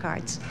of gift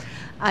cards.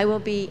 I will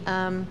be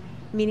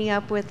meeting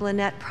up with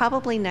Lynette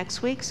probably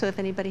next week, so if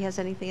anybody has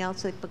anything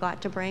else they forgot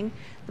to bring,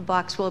 the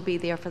box will be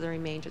there for the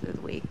remainder of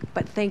the week.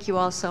 But thank you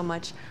all so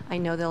much. I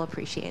know they'll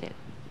appreciate it.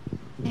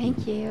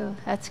 Thank you.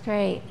 That's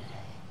great.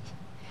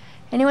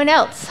 Anyone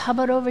else? How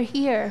about over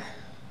here?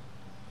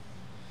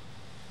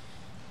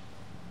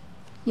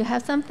 You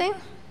have something?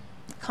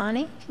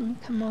 Connie, can you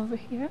come over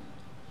here?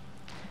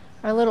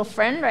 Our little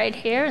friend right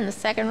here in the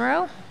second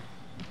row.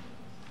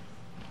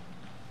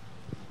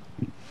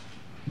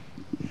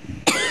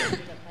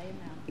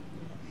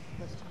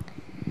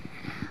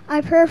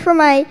 I pray for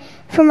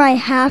my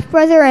half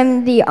brother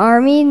in the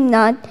army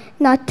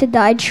not to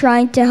die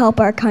trying to help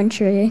our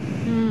country.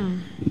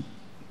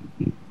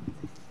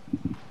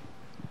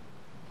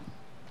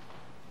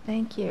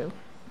 Thank you.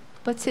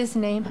 What's his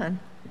name, hon?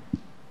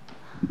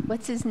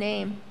 What's his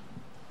name?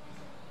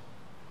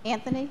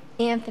 Anthony?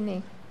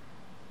 Anthony.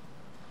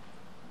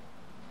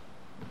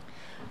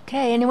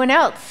 Okay, anyone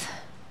else?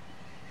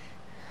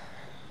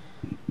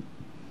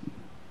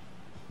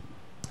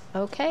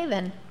 Okay,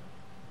 then.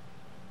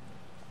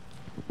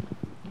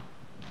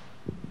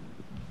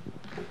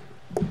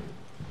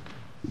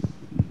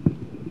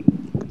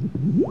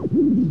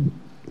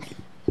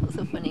 That was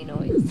a funny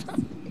noise.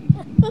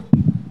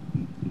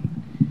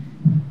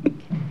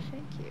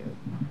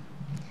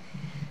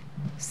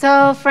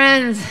 So,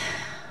 friends,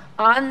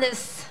 on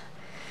this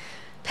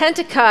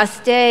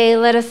Pentecost day,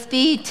 let us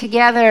be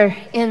together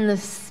in the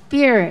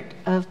spirit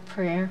of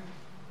prayer.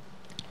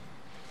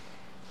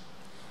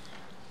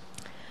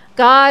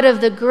 God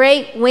of the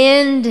great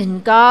wind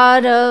and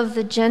God of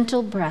the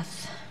gentle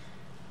breath,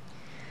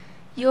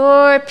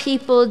 your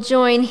people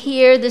join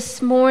here this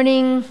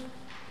morning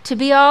to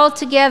be all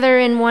together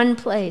in one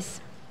place,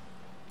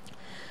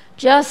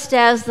 just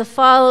as the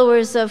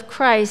followers of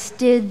Christ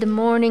did the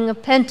morning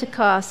of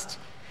Pentecost,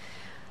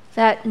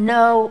 that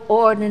no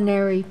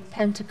ordinary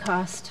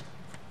Pentecost.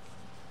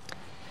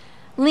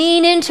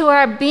 Lean into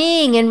our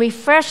being and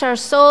refresh our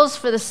souls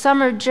for the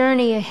summer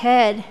journey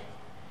ahead.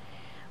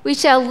 We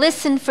shall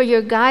listen for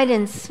your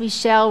guidance. We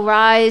shall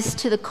rise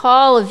to the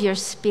call of your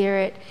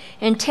Spirit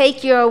and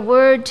take your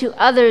word to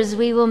others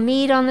we will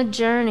meet on the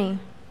journey.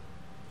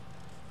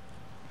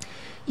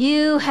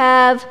 You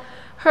have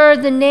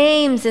heard the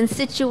names and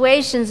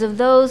situations of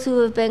those who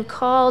have been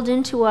called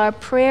into our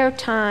prayer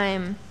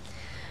time.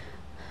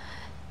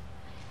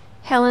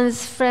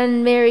 Helen's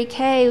friend Mary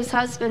Kay, whose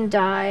husband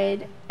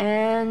died,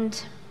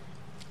 and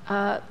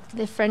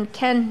the friend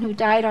Ken, who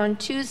died on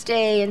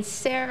Tuesday, and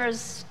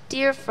Sarah's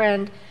dear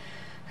friend,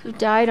 who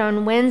died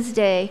on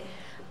Wednesday.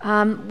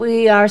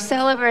 We are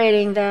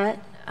celebrating that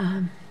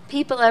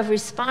people have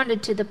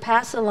responded to the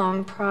Pass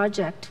Along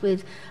project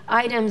with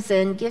items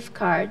and gift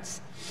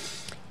cards.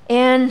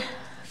 And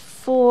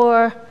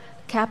for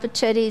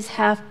Capochetti's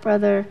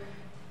half-brother,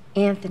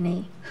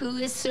 Anthony, who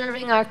is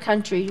serving our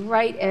country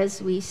right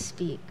as we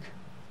speak.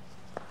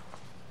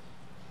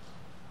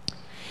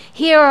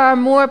 Here are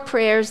more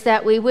prayers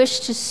that we wish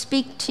to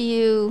speak to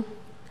you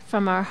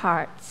from our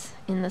hearts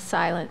in the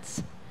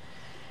silence.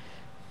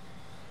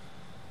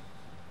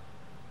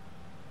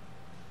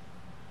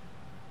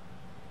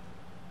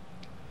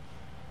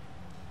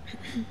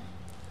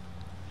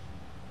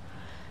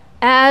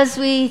 As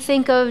we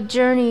think of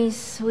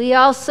journeys, we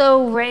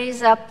also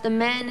raise up the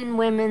men and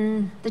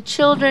women, the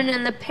children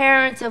and the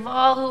parents of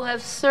all who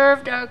have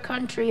served our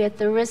country at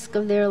the risk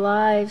of their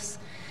lives,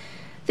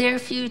 their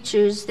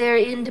futures, their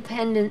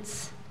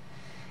independence,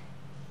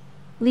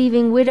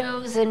 leaving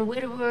widows and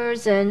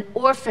widowers and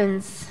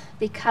orphans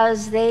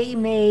because they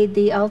made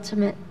the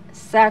ultimate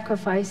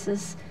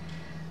sacrifices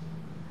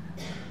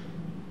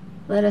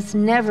Let us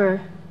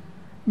never,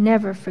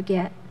 never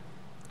forget.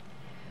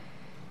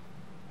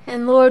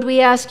 And Lord, we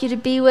ask you to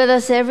be with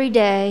us every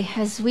day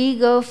as we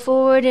go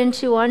forward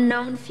into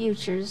unknown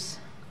futures,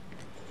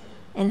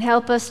 and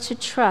help us to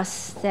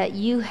trust that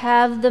you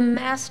have the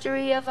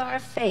mastery of our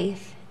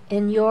faith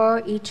in your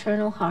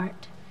eternal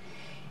heart.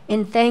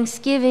 In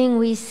thanksgiving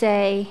we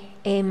say,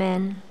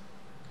 Amen.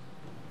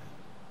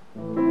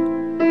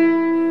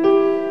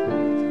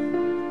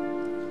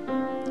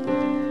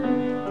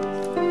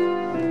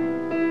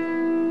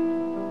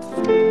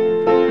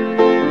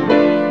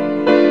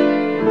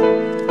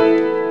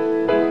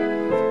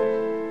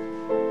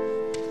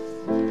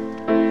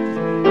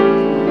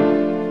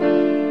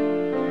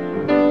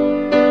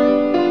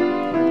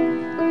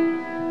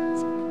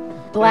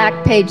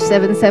 Black, page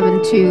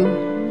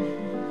 772.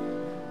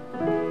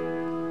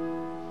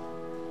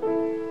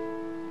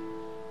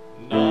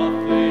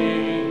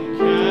 Nothing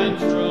can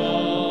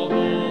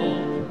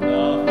trouble,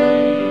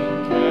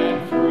 nothing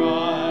can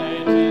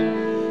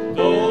frighten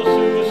those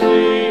who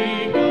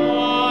seek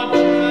God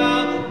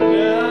shall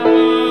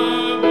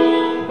never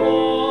go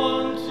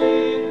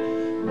wanting.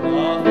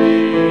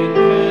 Nothing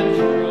can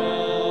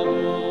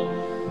trouble,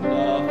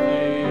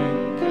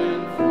 nothing can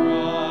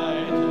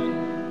frighten.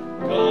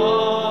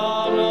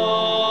 God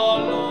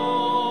alone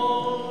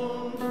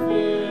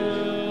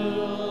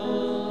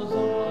fills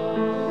all.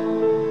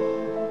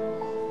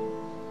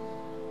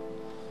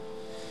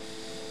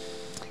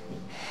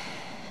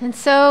 And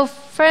so,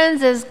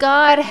 friends, as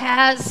God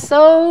has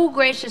so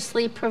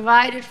graciously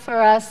provided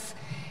for us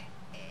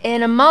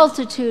in a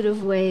multitude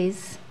of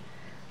ways,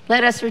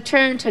 let us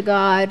return to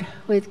God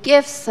with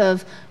gifts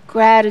of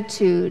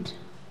gratitude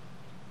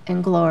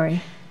and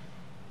glory.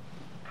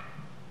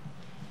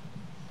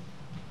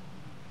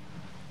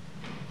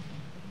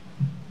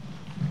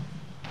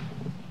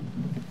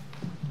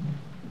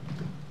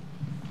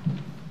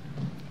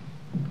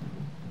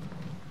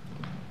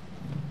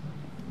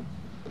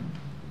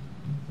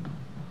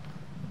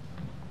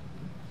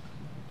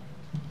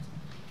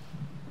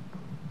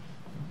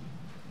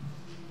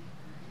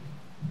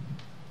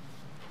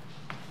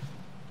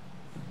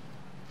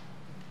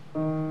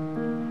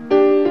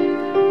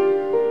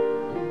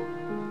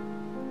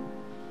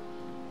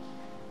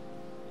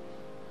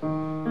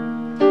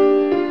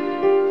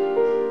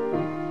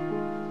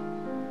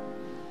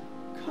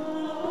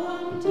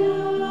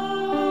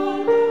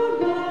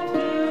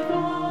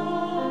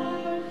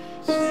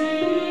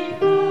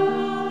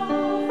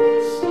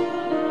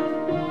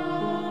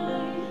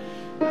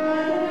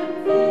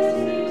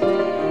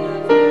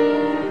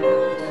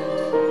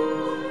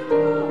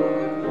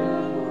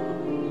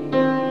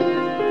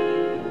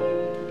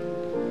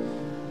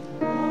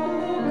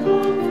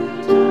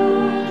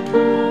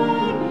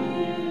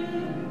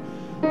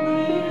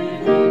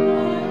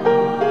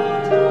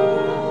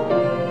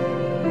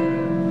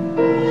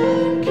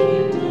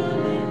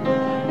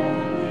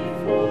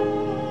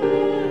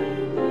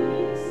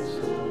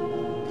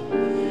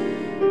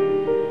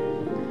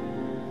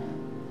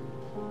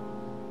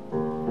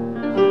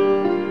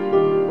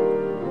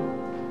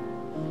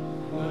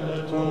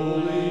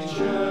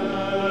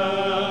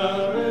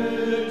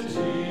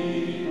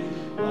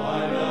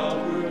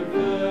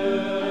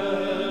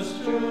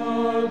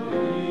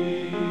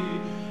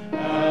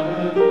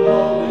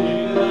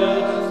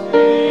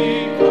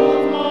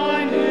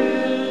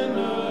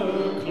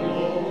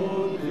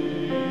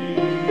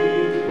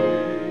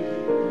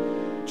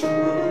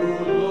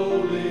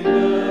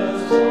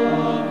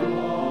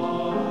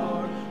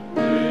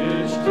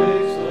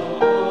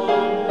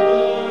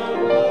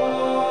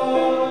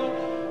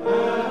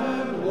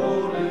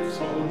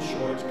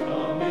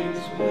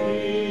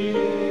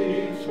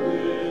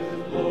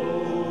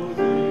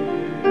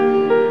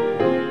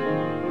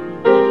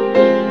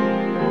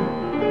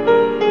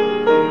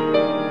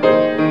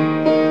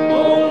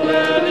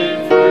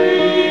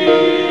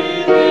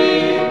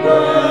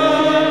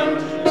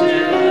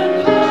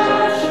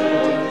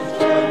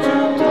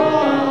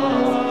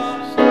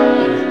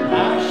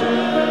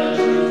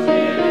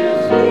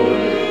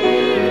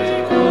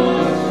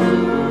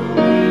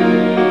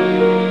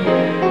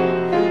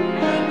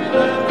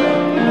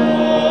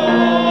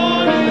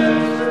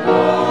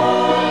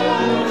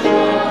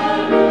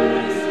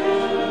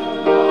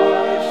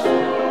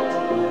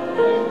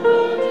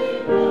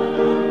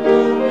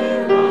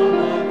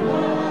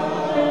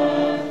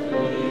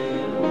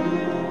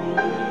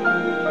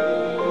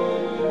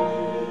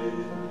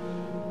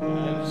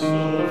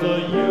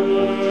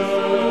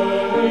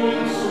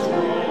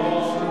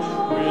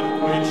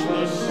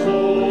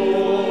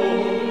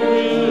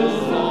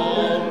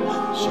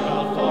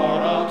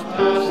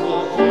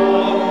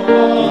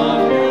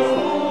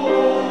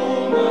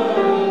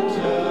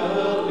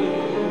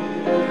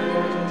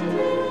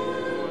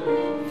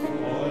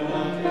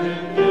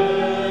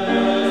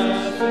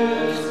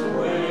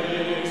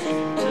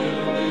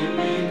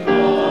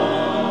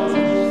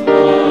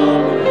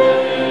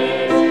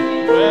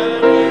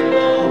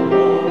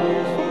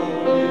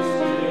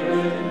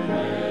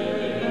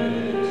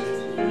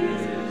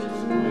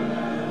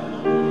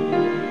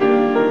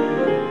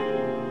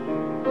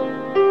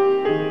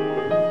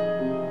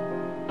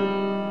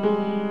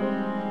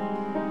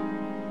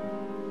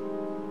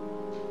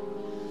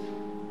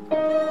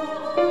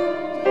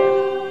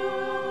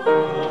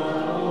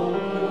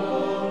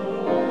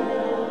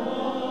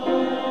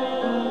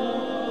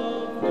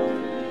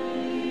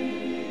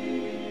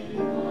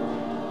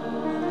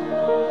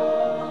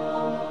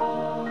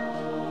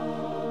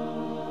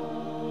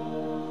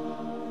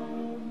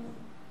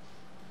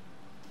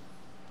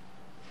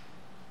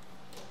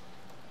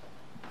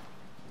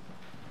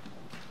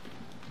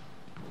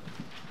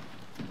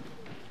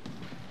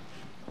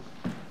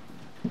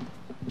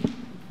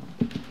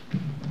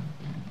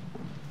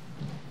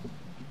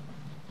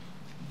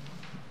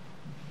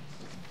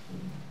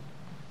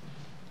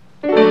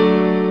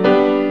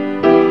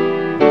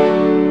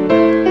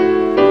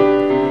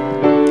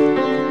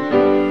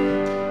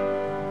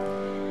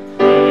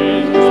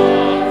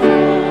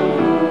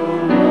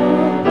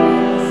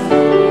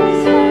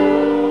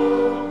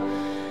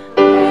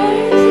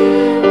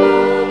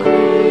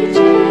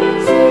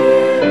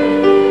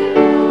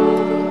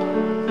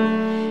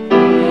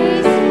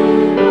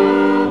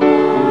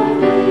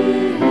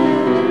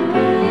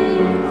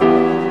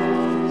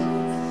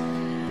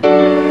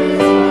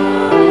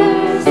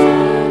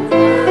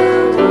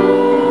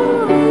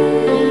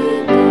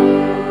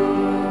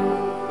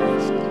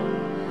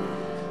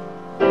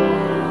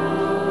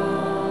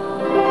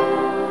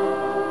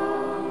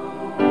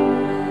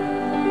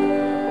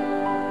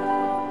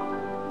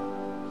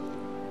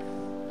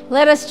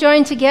 Let us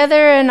join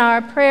together in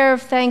our prayer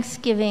of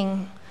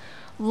thanksgiving.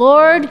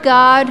 Lord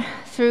God,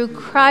 through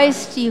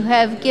Christ you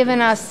have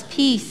given us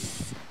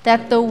peace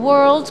that the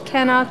world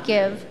cannot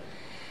give.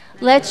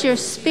 Let your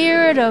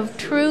spirit of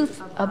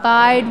truth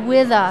abide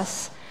with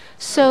us,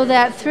 so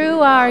that through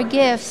our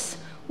gifts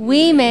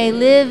we may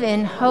live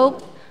in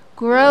hope,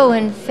 grow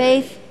in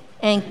faith,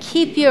 and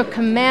keep your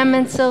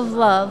commandments of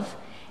love.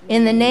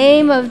 In the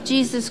name of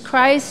Jesus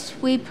Christ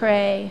we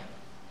pray.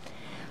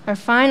 Our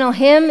final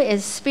hymn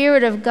is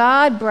Spirit of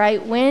God,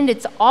 Bright Wind.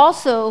 It's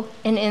also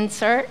an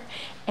insert,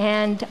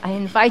 and I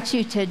invite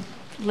you to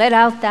let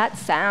out that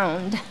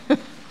sound.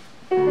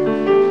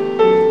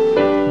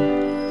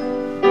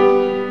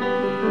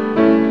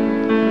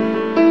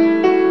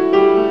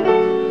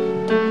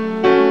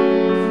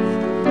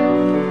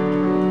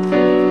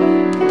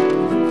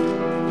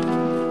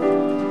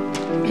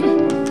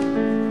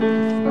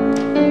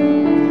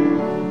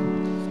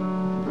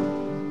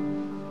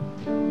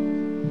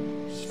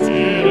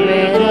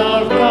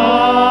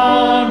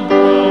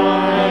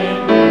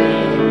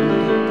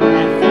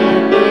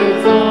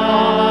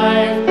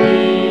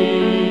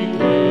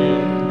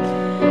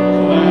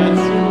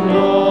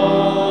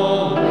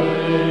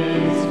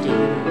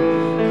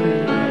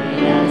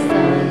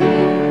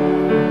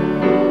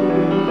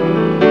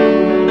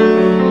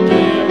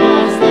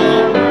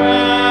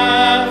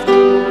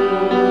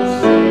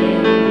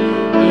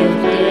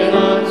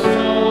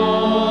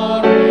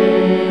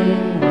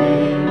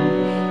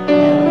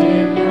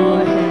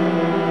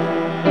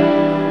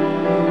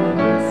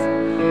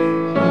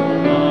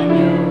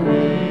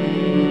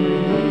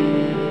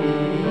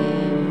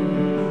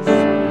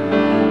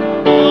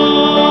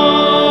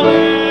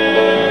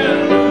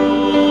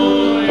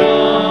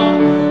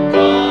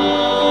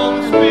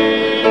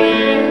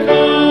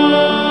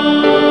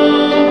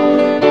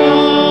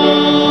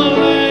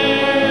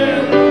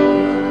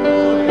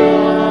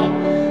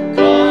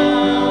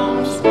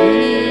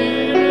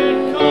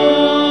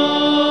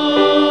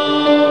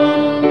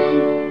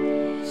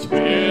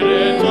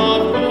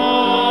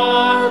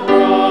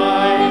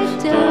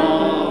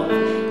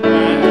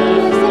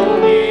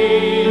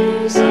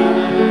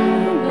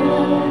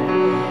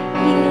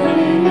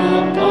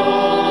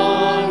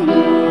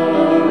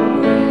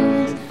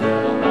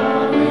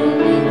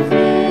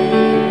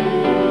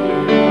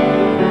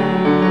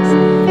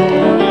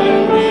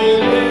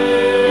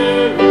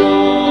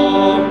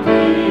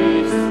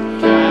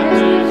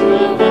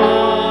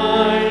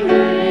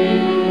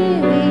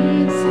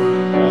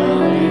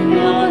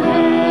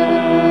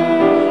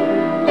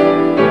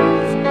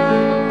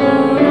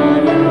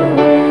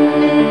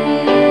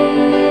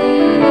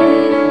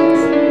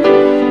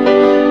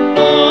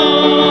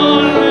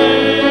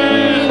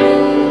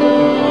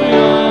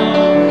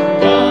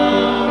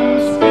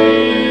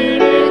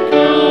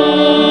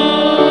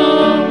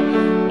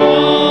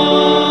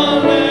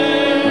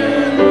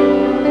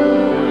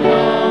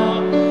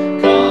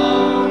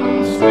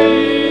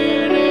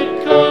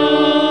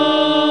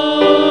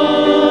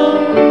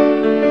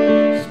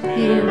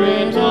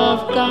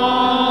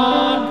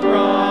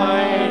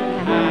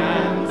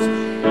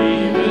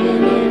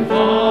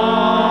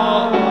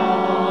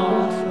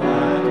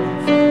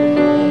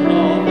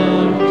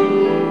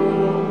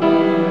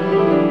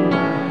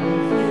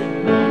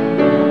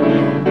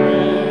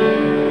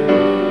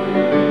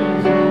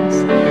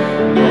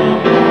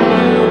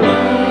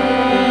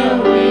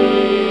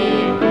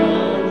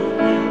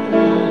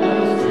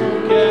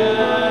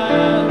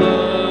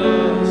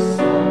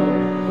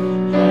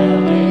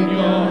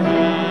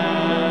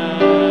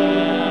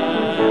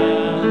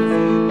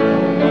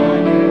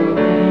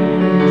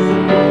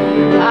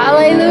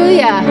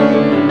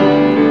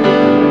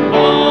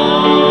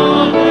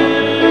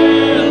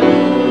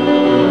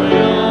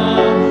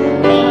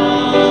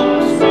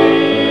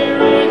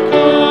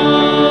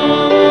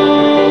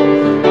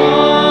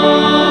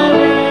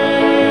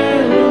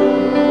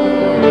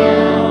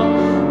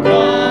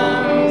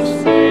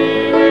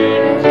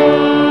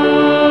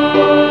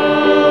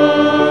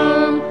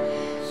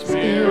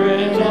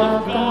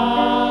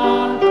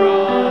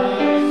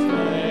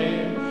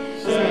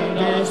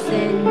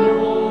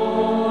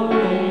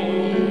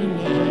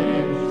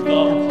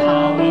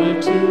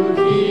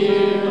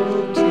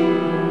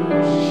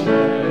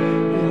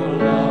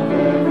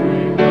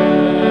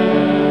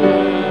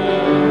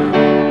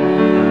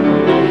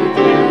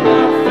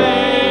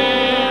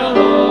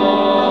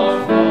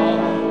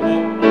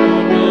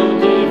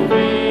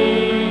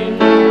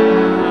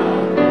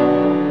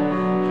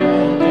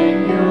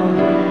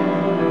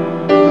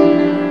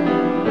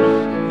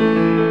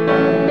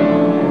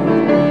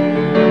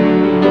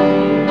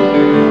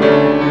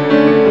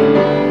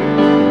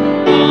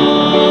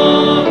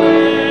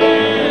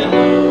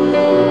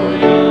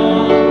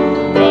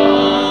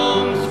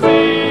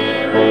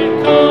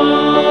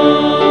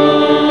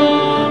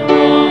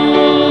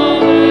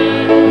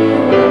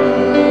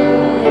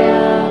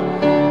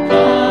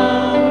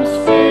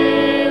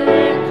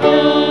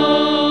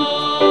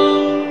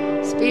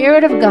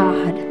 Spirit of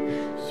God.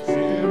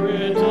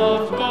 Spirit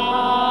of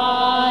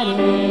God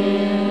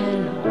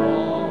in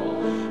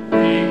all,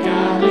 we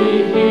gladly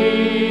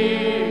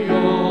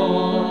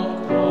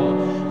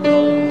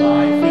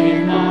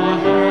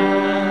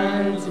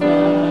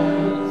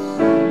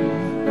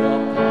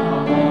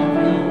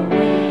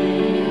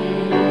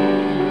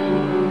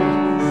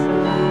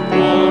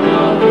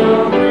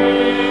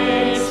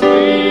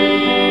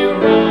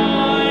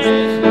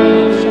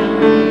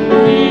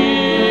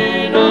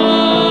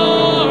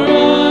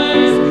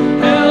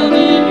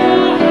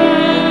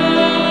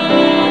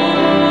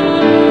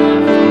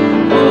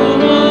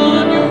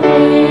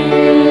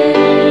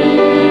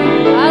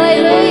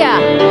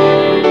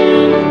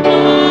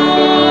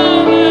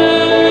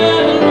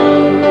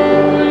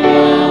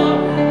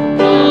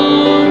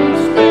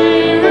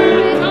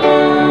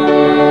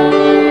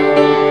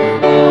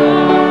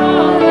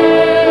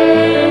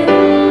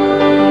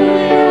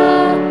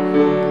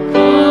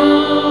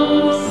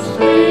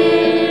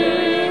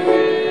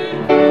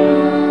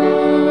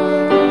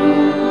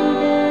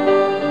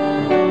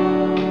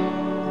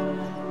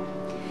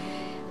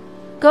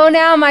Go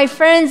now, my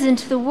friends,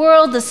 into the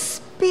world. The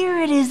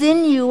Spirit is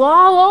in you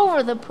all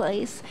over the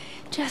place.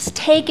 Just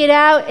take it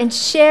out and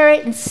share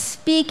it and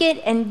speak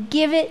it and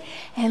give it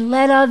and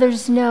let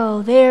others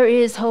know there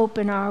is hope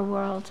in our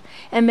world.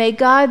 And may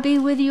God be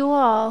with you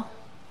all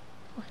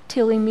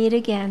till we meet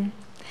again.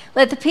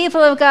 Let the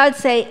people of God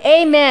say,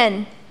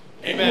 Amen.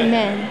 Amen.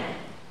 Amen.